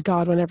Trump uses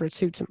God whenever it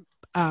suits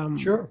him.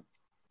 Sure.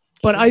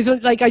 But I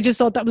just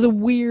thought that was a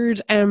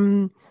weird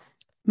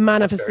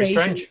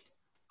manifestation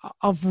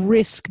of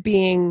risk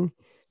being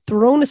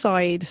thrown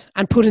aside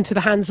and put into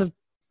the hands of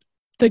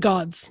the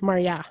gods,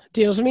 Maria.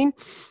 Do you know what I mean?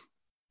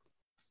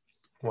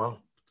 Wow.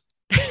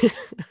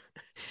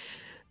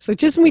 So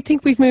just when we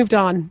think we've moved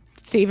on,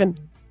 Stephen,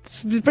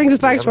 this brings us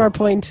back to our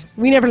point.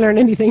 We never learn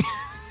anything.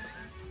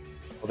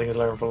 I think it's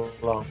learned for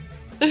long.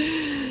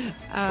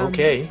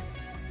 Okay.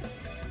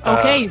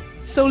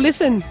 So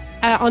listen,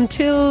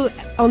 until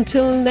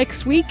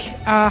next week,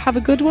 have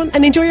a good one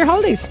and enjoy your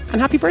holidays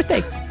and happy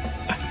birthday.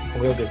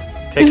 Will do.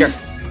 Take care.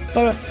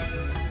 Bye.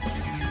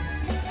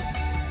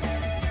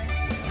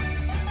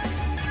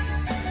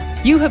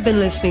 You have been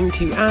listening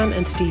to Anne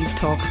and Steve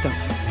Talk Stuff,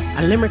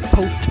 a Limerick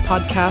Post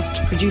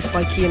podcast produced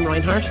by Cian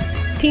Reinhardt,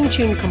 theme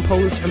tune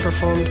composed and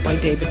performed by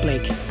David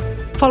Blake.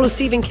 Follow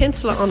Stephen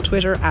Kinsella on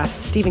Twitter at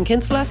Stephen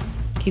Kinsella.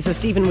 He's a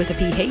Stephen with a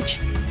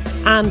PH.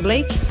 Anne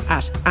Blake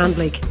at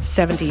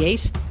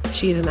AnneBlake78.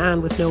 She is an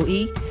Anne with no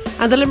E.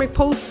 And the Limerick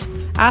Post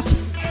at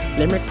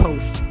Limerick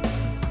Post.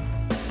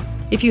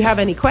 If you have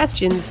any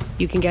questions,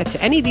 you can get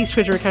to any of these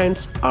Twitter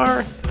accounts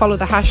or follow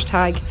the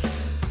hashtag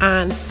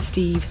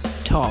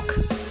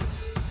AnneSteveTalk.